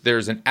 there's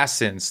an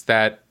essence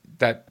that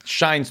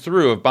shines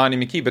through of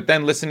Bonnie McKee. But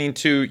then listening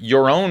to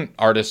your own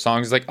artist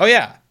songs, like, oh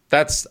yeah,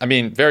 that's,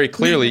 very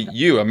clearly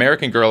you,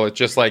 American Girl. It's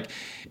just like,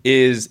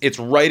 it's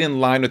right in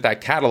line with that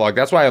catalog.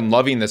 That's why I'm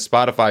loving this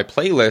Spotify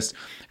playlist,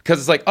 because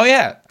it's like, oh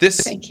yeah,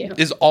 this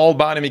is all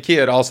Bonnie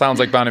McKee. It all sounds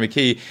like Bonnie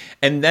McKee.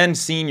 And then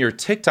seeing your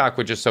TikTok,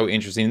 which is so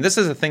interesting. And this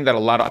is a thing that a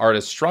lot of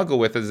artists struggle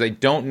with, is they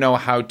don't know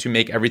how to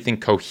make everything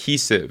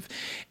cohesive.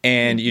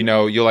 And,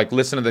 you'll like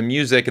listen to the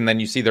music and then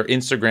you see their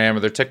Instagram or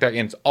their TikTok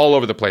and it's all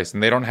over the place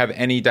and they don't have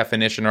any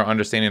definition or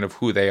understanding of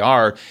who they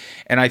are.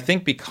 And I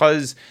think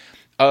because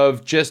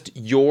of just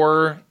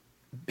your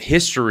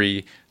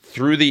history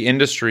through the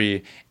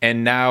industry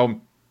and now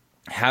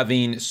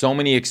having so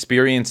many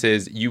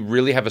experiences, you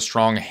really have a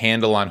strong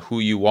handle on who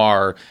you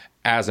are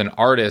as an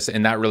artist,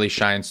 and that really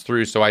shines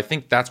through. So I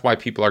think that's why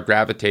people are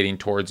gravitating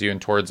towards you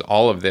and towards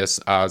all of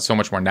this so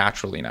much more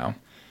naturally now.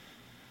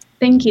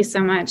 Thank you so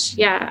much.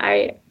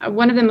 Yeah,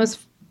 one of the most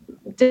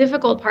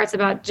difficult parts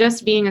about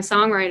just being a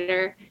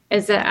songwriter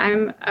is that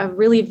I'm a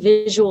really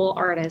visual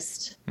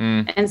artist.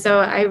 And so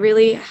I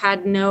really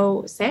had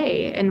no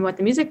say in what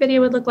the music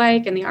video would look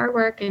like and the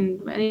artwork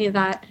and any of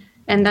that.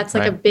 And that's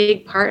like a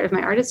big part of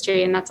my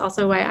artistry. And that's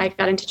also why I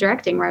got into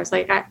directing, where I was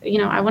like, I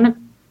want to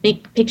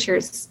make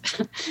pictures.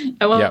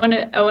 I want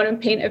to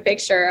paint a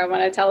picture. I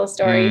want to tell a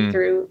story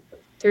through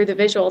the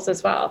visuals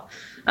as well.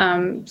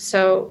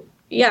 So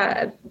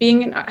yeah,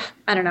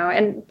 I don't know.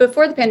 And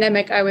before the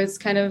pandemic, I was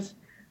kind of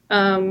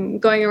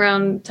going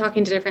around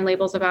talking to different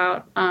labels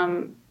about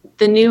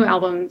the new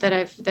album that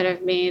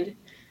I've made.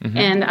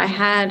 And I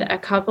had a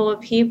couple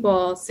of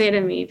people say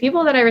to me,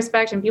 people that I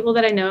respect and people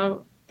that I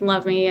know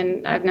love me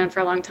and I've known for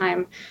a long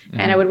time.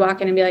 And I would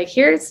walk in and be like,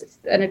 here's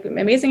an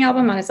amazing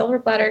album on a silver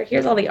platter.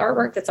 Here's all the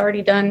artwork that's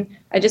already done.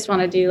 I just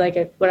want to do like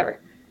a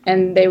whatever.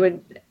 And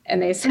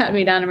they sat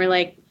me down and were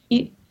like,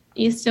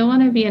 you still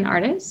want to be an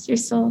artist? You're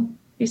still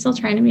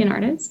trying to be an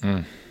artist?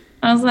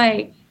 I was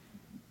like,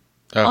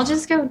 I'll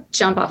just go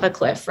jump off a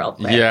cliff real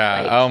quick.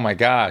 Yeah. Oh my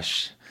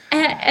gosh.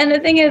 And the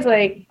thing is,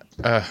 like,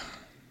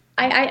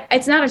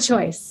 it's not a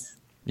choice.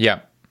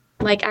 Yeah.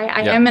 Like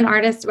I am an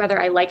artist,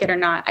 whether I like it or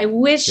not. I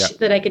wish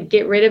that I could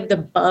get rid of the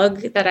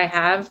bug that I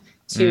have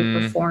to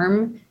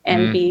perform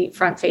and be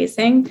front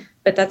facing,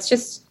 but that's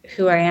just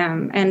who I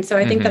am. And so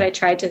I think that I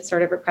tried to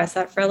sort of repress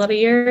that for a lot of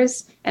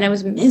years, and I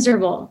was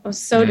miserable. I was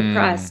so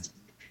depressed.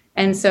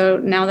 And so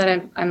now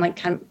that I'm like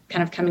kind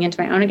of coming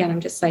into my own again,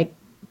 I'm just like,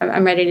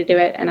 I'm ready to do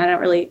it. And I don't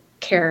really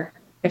care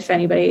if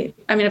anybody,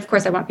 of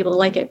course I want people to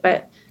like it,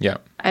 but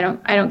I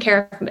don't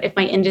care if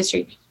my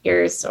industry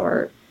peers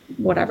or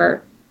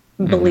whatever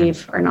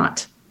believe or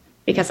not,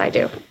 because I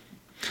do.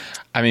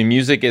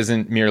 Music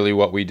isn't merely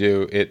what we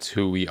do, it's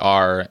who we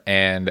are.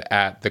 And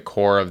at the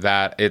core of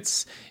that,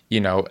 it's,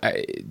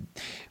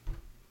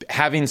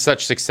 having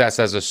such success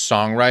as a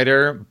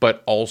songwriter,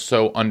 but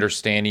also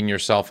understanding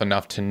yourself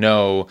enough to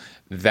know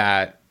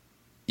that,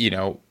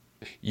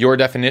 your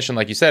definition,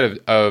 like you said,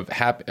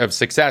 of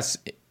success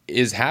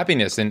is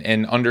happiness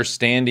and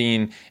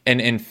understanding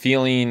and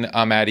feeling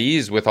at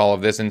ease with all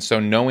of this. And so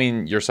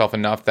knowing yourself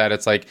enough that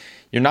it's like,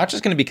 you're not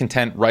just going to be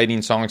content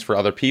writing songs for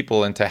other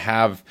people, and to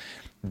have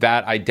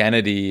that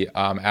identity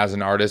as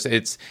an artist.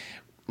 It's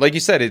like you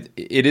said,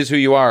 it is who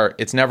you are.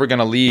 It's never going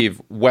to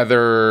leave.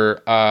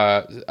 Whether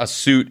a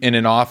suit in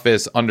an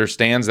office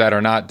understands that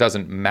or not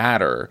doesn't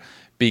matter,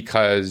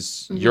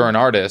 because you're an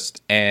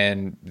artist,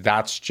 and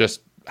that's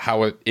just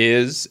how it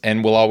is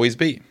and will always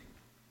be.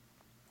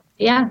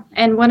 Yeah.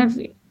 And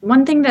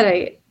one thing that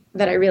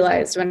I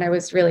realized when I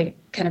was really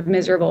kind of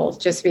miserable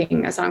just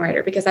being a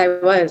songwriter, because I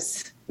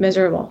was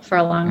miserable for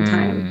a long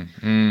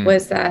time,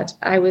 was that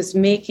I was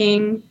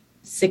making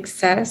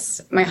success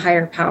my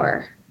higher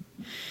power.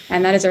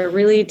 And that is a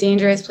really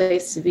dangerous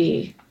place to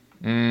be,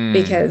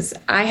 because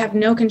I have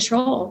no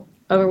control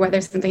over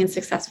whether something is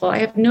successful. I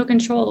have no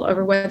control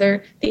over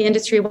whether the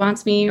industry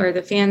wants me or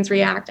the fans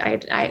react.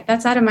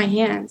 That's out of my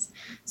hands.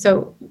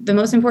 So the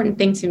most important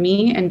thing to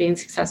me and being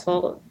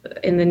successful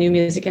in the new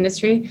music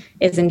industry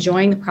is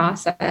enjoying the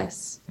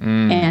process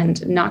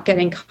and not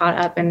getting caught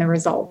up in the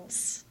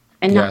results,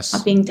 and not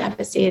being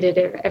devastated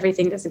if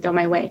everything doesn't go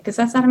my way, because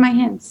that's out of my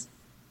hands.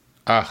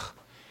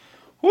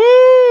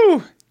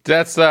 Woo!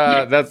 That's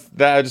I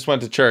just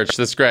went to church.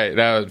 That's great.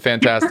 That was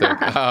fantastic.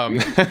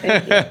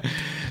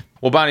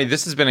 Well, Bonnie,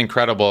 this has been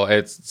incredible.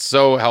 It's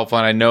so helpful.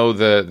 And I know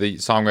the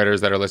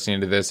songwriters that are listening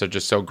to this are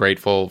just so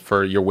grateful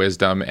for your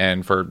wisdom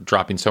and for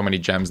dropping so many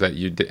gems that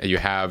you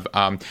have.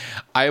 I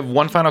have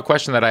one final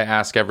question that I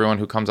ask everyone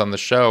who comes on the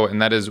show, and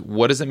that is,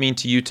 what does it mean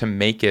to you to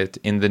make it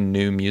in the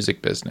new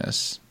music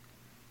business?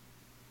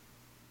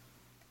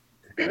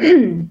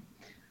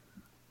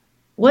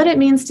 What it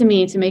means to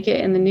me to make it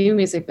in the new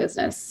music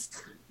business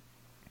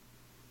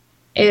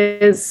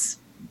is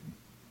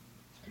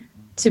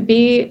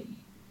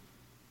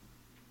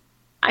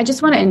I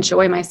just want to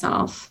enjoy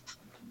myself.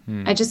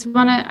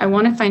 I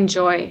want to find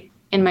joy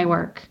in my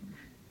work.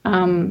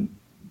 And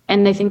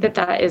I think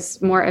that is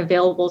more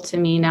available to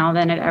me now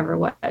than it ever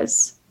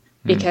was,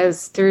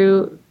 because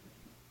through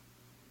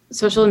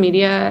social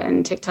media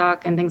and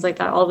TikTok and things like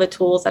that, all the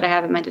tools that I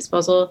have at my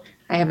disposal,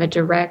 I have a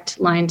direct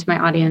line to my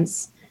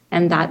audience,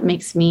 and that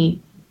makes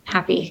me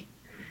happy.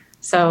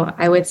 So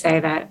I would say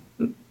that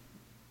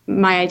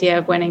my idea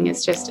of winning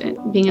is just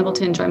being able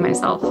to enjoy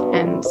myself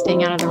and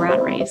staying out of the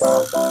rat race.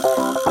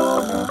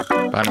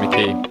 Bonnie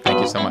McKee,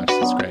 thank you so much.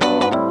 That's great.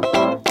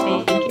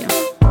 Thank you.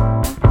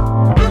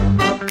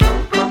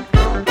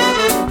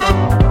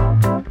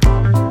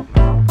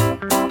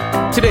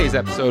 Today's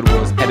episode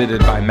was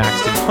edited by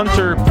Maxton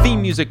Hunter,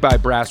 theme music by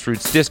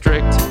Grassroots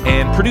District,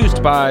 and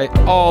produced by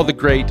all the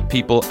great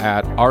people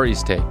at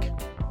Ari's Take.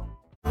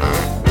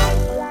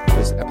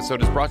 This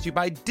episode is brought to you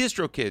by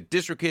DistroKid.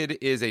 DistroKid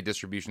is a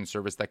distribution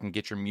service that can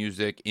get your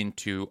music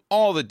into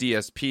all the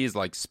DSPs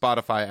like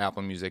Spotify,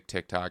 Apple Music,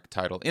 TikTok,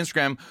 Tidal,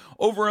 Instagram.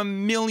 Over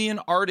 1 million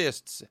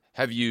artists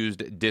have used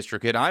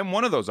DistroKid. I'm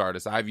one of those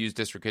artists. I've used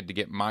DistroKid to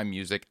get my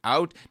music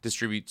out,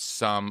 distribute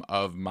some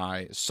of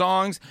my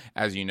songs.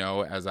 As you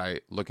know, as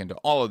I look into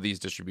all of these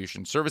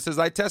distribution services,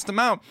 I test them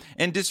out.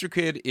 And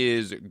DistroKid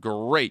is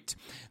great.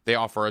 They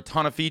offer a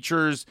ton of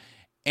features,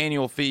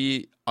 annual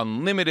fee,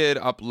 unlimited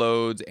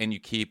uploads, and you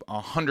keep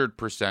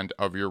 100%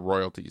 of your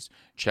royalties.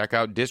 Check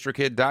out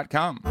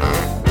distrokid.com.